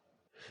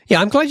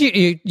 Yeah, I'm glad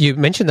you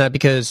mentioned that,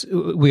 because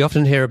we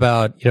often hear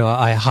about,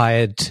 I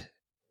hired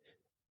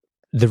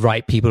the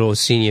right people or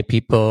senior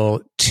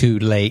people too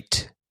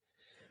late.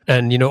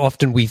 And,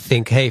 often we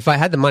think, hey, if I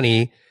had the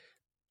money,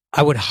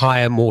 I would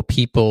hire more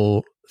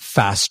people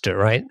faster,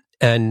 right?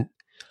 And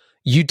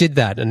you did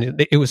that.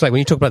 And it was like, when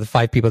you talk about the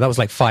 5 people, that was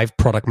like 5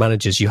 product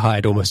managers you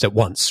hired almost at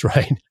once,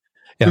 right?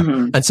 Yeah.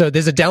 Mm-hmm. And so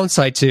there's a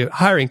downside to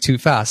hiring too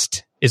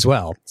fast as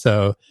well.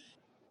 So.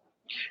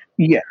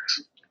 Yes.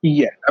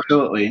 Yeah,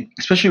 absolutely.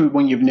 Especially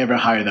when you've never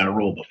hired that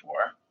role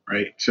before,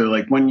 right? So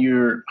like when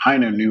you're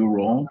hiring a new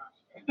role,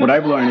 what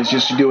I've learned is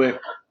just to do it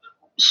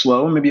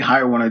slow, maybe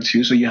hire 1 or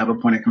 2 so you have a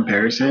point of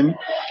comparison.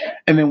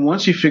 And then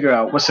once you figure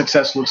out what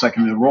success looks like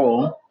in the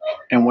role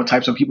and what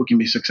types of people can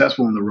be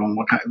successful in the role and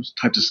what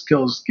types of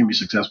skills can be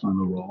successful in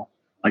the role,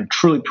 like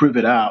truly prove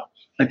it out,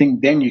 I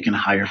think then you can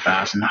hire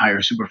fast and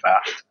hire super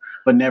fast.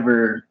 But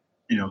never,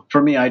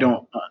 for me, I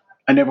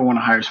never want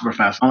to hire super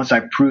fast unless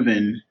I've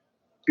proven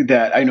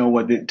that I know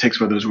what it takes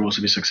for those roles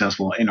to be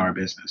successful in our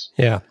business.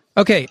 Yeah.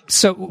 Okay.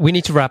 So we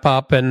need to wrap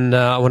up, and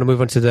I want to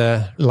move on to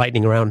the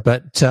lightning round.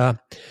 But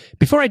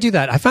before I do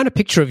that, I found a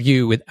picture of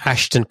you with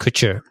Ashton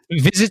Kutcher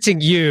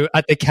visiting you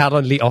at the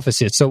Calendly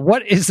offices. So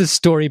what is the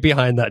story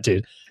behind that,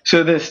 dude?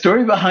 So the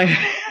story behind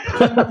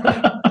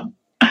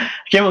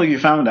I can't believe you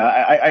found that.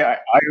 I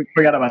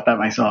forgot about that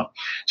myself.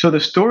 So the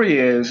story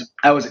is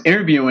I was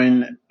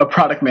interviewing a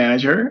product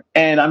manager,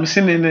 and I'm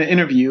sitting in the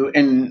interview,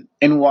 and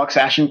in walks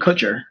Ashton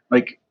Kutcher.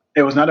 Like,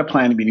 it was not a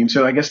planned meeting.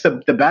 So I guess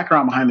the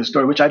background behind the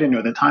story, which I didn't know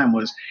at the time,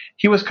 was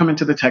he was coming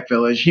to the tech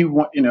village.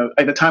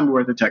 At the time we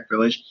were at the tech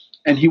village,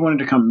 and he wanted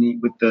to come meet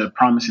with the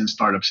promising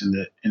startups in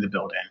the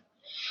building.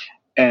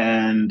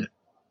 And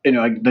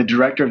the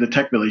director of the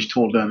tech village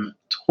told him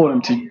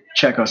to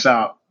check us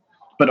out.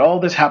 But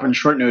all this happened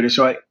short notice,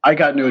 so I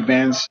got no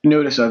advance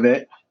notice of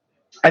it.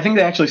 I think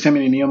they actually sent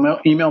me an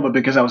email, but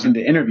because I was in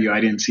the interview, I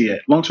didn't see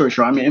it. Long story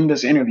short, I'm in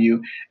this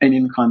interview, and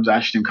in comes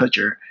Ashton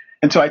Kutcher.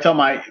 And so I tell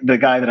the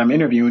guy that I'm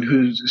interviewing,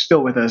 who's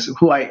still with us,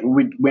 who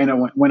we went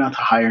out to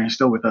hire and is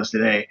still with us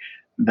today,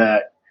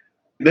 that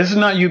this is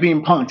not you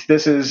being punked.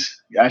 This is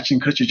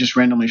Ashton Kutcher just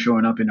randomly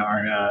showing up in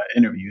our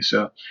interview.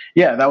 So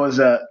yeah, that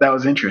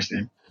was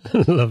interesting.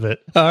 Love it.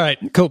 All right,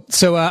 cool.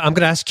 So I'm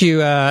going to ask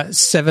you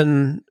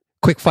 7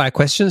 quick fire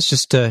questions,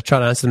 just to try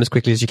to answer them as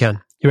quickly as you can.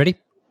 You ready?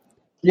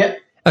 Yeah.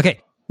 Okay.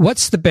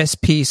 What's the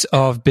best piece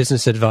of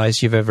business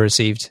advice you've ever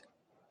received?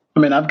 I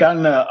mean, I've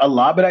gotten a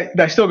lot, but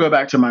I still go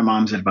back to my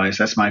mom's advice.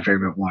 That's my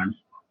favorite one.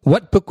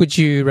 What book would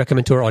you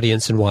recommend to our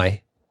audience and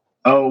why?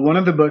 Oh, one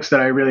of the books that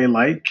I really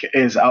like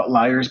is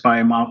Outliers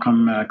by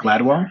Malcolm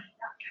Gladwell.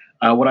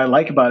 What I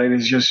like about it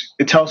is just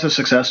it tells the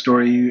success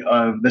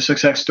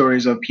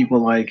stories of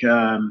people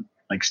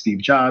like Steve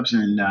Jobs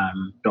and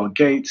Bill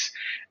Gates.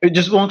 It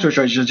just long story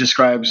short, it just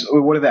describes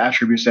what are the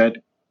attributes that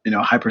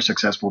hyper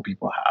successful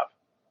people have.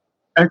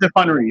 And it's a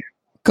fun read.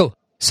 Cool.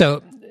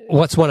 So,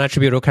 what's one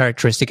attribute or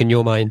characteristic in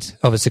your mind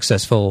of a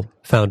successful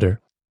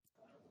founder?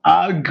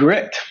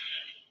 Grit.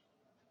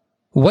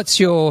 What's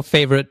your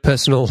favorite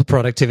personal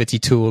productivity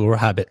tool or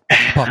habit,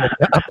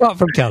 apart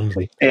from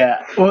Calendly?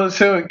 Yeah, well,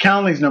 so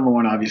Calendly is number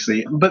one,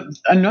 obviously. But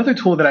another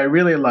tool that I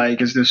really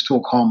like is this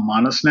tool called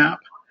Monosnap.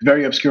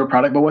 Very obscure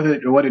product, but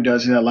what it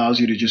does is it allows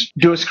you to just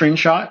do a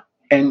screenshot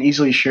and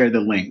easily share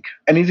the link.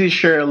 And easily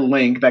share a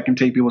link that can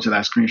take people to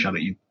that screenshot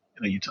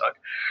that you took.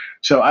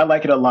 So I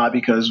like it a lot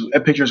because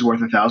a picture is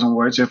worth 1,000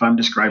 words. So if I'm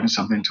describing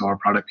something to our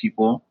product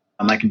people,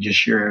 I can just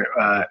share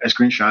a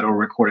screenshot or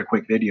record a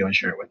quick video and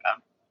share it with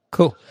them.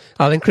 Cool.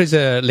 I'll include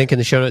a link in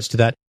the show notes to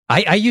that.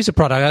 I use a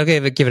product.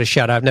 I'll give it a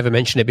shout out. I've never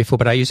mentioned it before,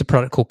 but I use a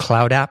product called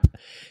Cloud App,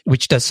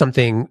 which does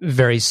something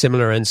very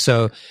similar. And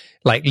so,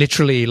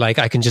 literally,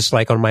 I can just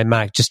on my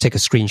Mac, just take a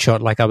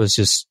screenshot, I was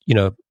just,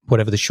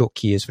 whatever the short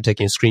key is for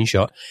taking a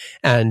screenshot,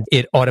 and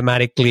it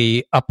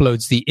automatically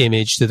uploads the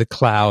image to the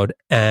cloud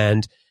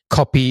and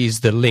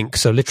copies the link.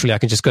 So literally, I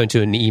can just go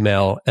into an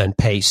email and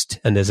paste,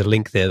 and there's a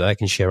link there that I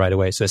can share right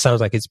away. So it sounds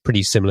like it's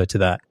pretty similar to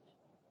that.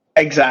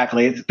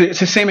 Exactly.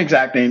 It's the same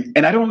exact thing.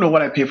 And I don't know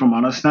what I pay for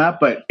Monosnap,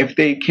 but if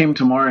they came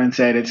tomorrow and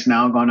said it's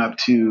now gone up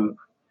to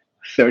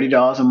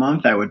 $30 a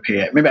month, I would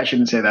pay it. Maybe I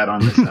shouldn't say that on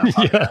this.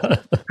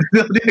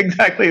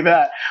 Exactly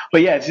that.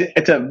 But yeah,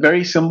 it's a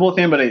very simple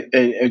thing, but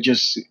it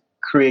just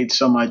creates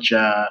so much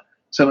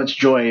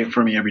joy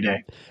for me every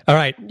day. All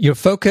right. You're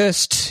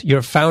focused, you're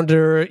a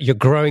founder, you're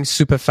growing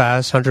super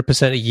fast,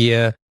 100% a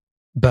year.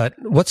 But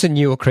what's a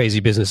new or crazy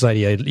business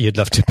idea you'd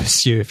love to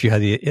pursue if you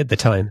had the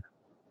time?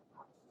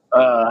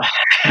 I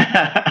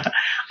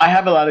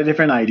have a lot of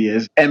different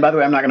ideas. And by the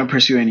way, I'm not going to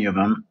pursue any of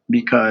them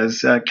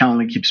because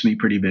Calendly keeps me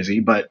pretty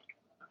busy. But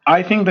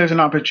I think there's an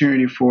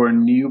opportunity for a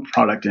new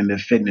product in the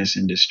fitness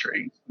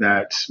industry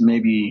that's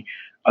maybe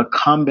a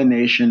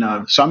combination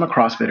of, so I'm a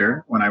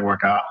CrossFitter when I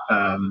work out.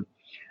 I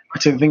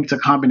think it's a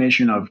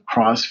combination of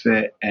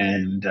CrossFit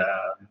and,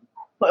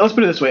 let's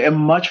put it this way, a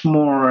much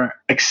more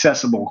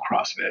accessible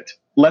CrossFit,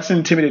 less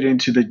intimidating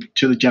to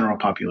the general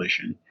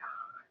population.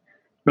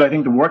 But I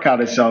think the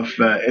workout itself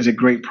is a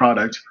great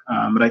product,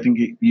 but I think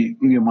you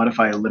need to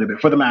modify it a little bit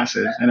for the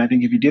masses. And I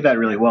think if you did that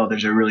really well,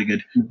 there's a really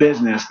good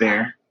business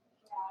there.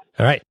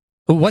 All right.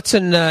 What's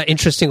an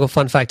interesting or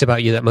fun fact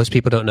about you that most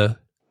people don't know?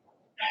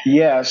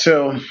 Yeah,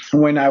 so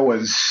when I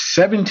was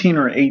 17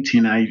 or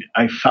 18,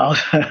 I filed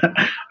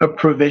a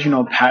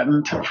provisional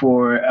patent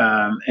for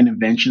an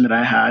invention that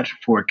I had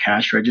for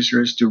cash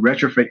registers, to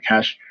retrofit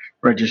cash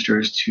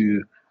registers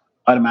to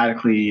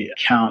automatically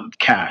count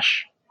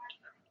cash.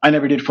 I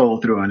never did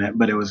follow through on it,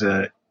 but it was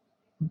a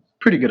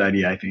pretty good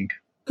idea, I think.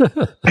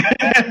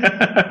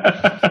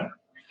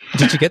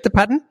 Did you get the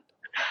patent?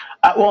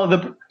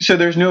 So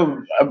there's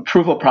no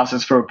approval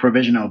process for a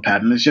provisional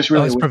patent. It's just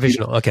really it's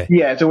provisional. Okay.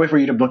 Yeah, it's a way for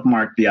you to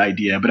bookmark the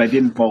idea, but I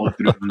didn't follow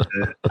through on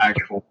the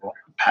actual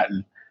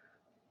patent.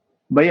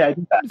 But yeah, I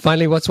did that.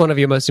 Finally, what's one of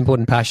your most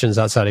important passions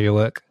outside of your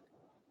work?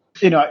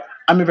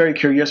 I'm a very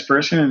curious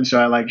person, and so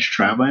I like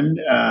traveling.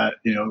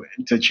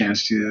 It's a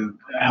chance to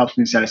help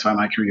me satisfy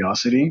my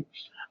curiosity.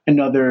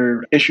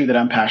 Another issue that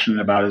I'm passionate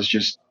about is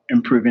just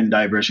improving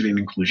diversity and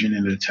inclusion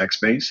in the tech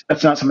space.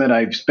 That's not something that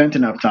I've spent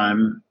enough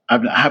time. I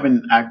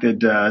haven't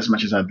acted as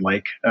much as I'd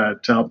like to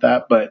help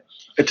that, but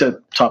it's a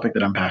topic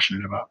that I'm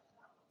passionate about.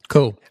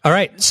 Cool. All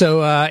right.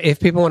 So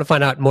if people want to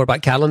find out more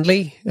about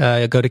Calendly,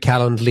 go to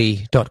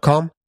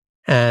calendly.com.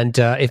 And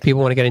if people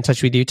want to get in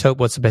touch with you, Tope,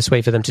 what's the best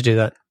way for them to do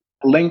that?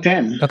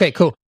 LinkedIn. Okay,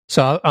 cool.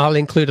 So I'll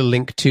include a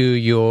link to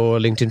your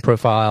LinkedIn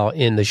profile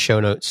in the show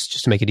notes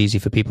just to make it easy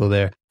for people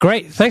there.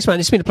 Great. Thanks, man.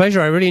 It's been a pleasure.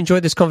 I really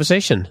enjoyed this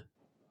conversation.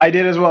 I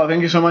did as well.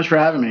 Thank you so much for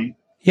having me.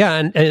 Yeah.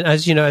 And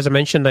as you know, as I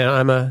mentioned,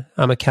 I'm a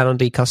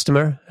Calendly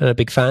customer and a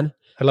big fan.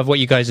 I love what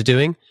you guys are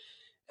doing.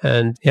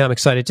 And yeah, I'm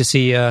excited to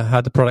see how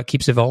the product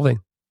keeps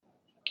evolving.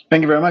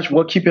 Thank you very much.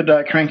 We'll keep it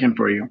cranking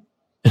for you.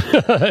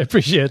 I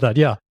appreciate that.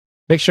 Yeah.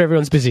 Make sure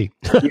everyone's busy.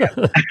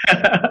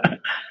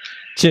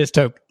 Cheers,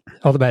 Tope.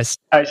 All the best.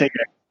 All right, take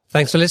care.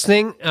 Thanks for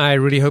listening. I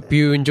really hope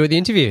you enjoyed the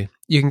interview.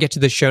 You can get to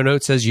the show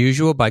notes as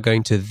usual by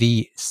going to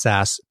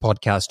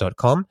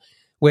thesaaspodcast.com,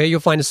 where you'll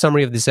find a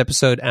summary of this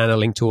episode and a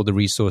link to all the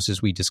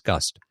resources we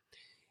discussed.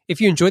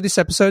 If you enjoyed this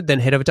episode,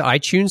 then head over to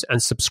iTunes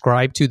and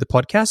subscribe to the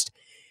podcast.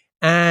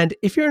 And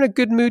if you're in a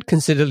good mood,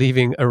 consider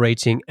leaving a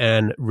rating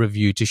and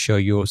review to show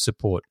your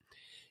support.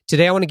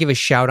 Today, I want to give a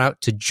shout out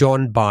to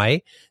John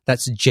Bai,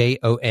 that's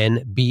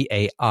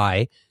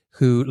Jonbai,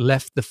 who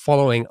left the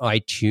following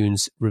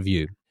iTunes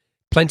review.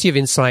 Plenty of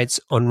insights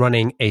on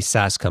running a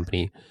SaaS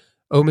company.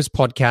 Omer's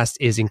podcast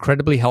is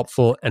incredibly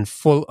helpful and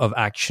full of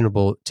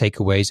actionable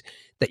takeaways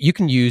that you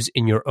can use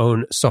in your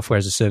own software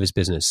as a service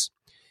business.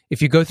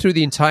 If you go through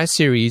the entire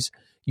series,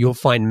 you'll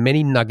find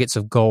many nuggets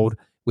of gold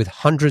with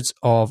hundreds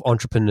of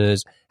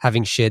entrepreneurs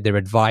having shared their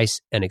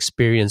advice and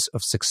experience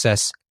of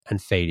success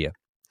and failure.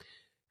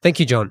 Thank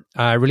you, John.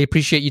 I really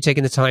appreciate you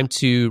taking the time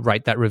to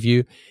write that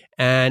review.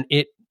 And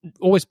it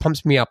always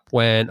pumps me up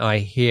when I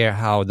hear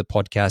how the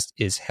podcast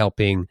is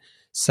helping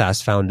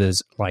SaaS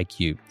founders like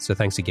you. So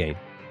thanks again.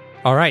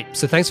 All right.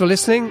 So thanks for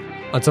listening.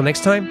 Until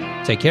next time,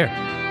 take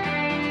care.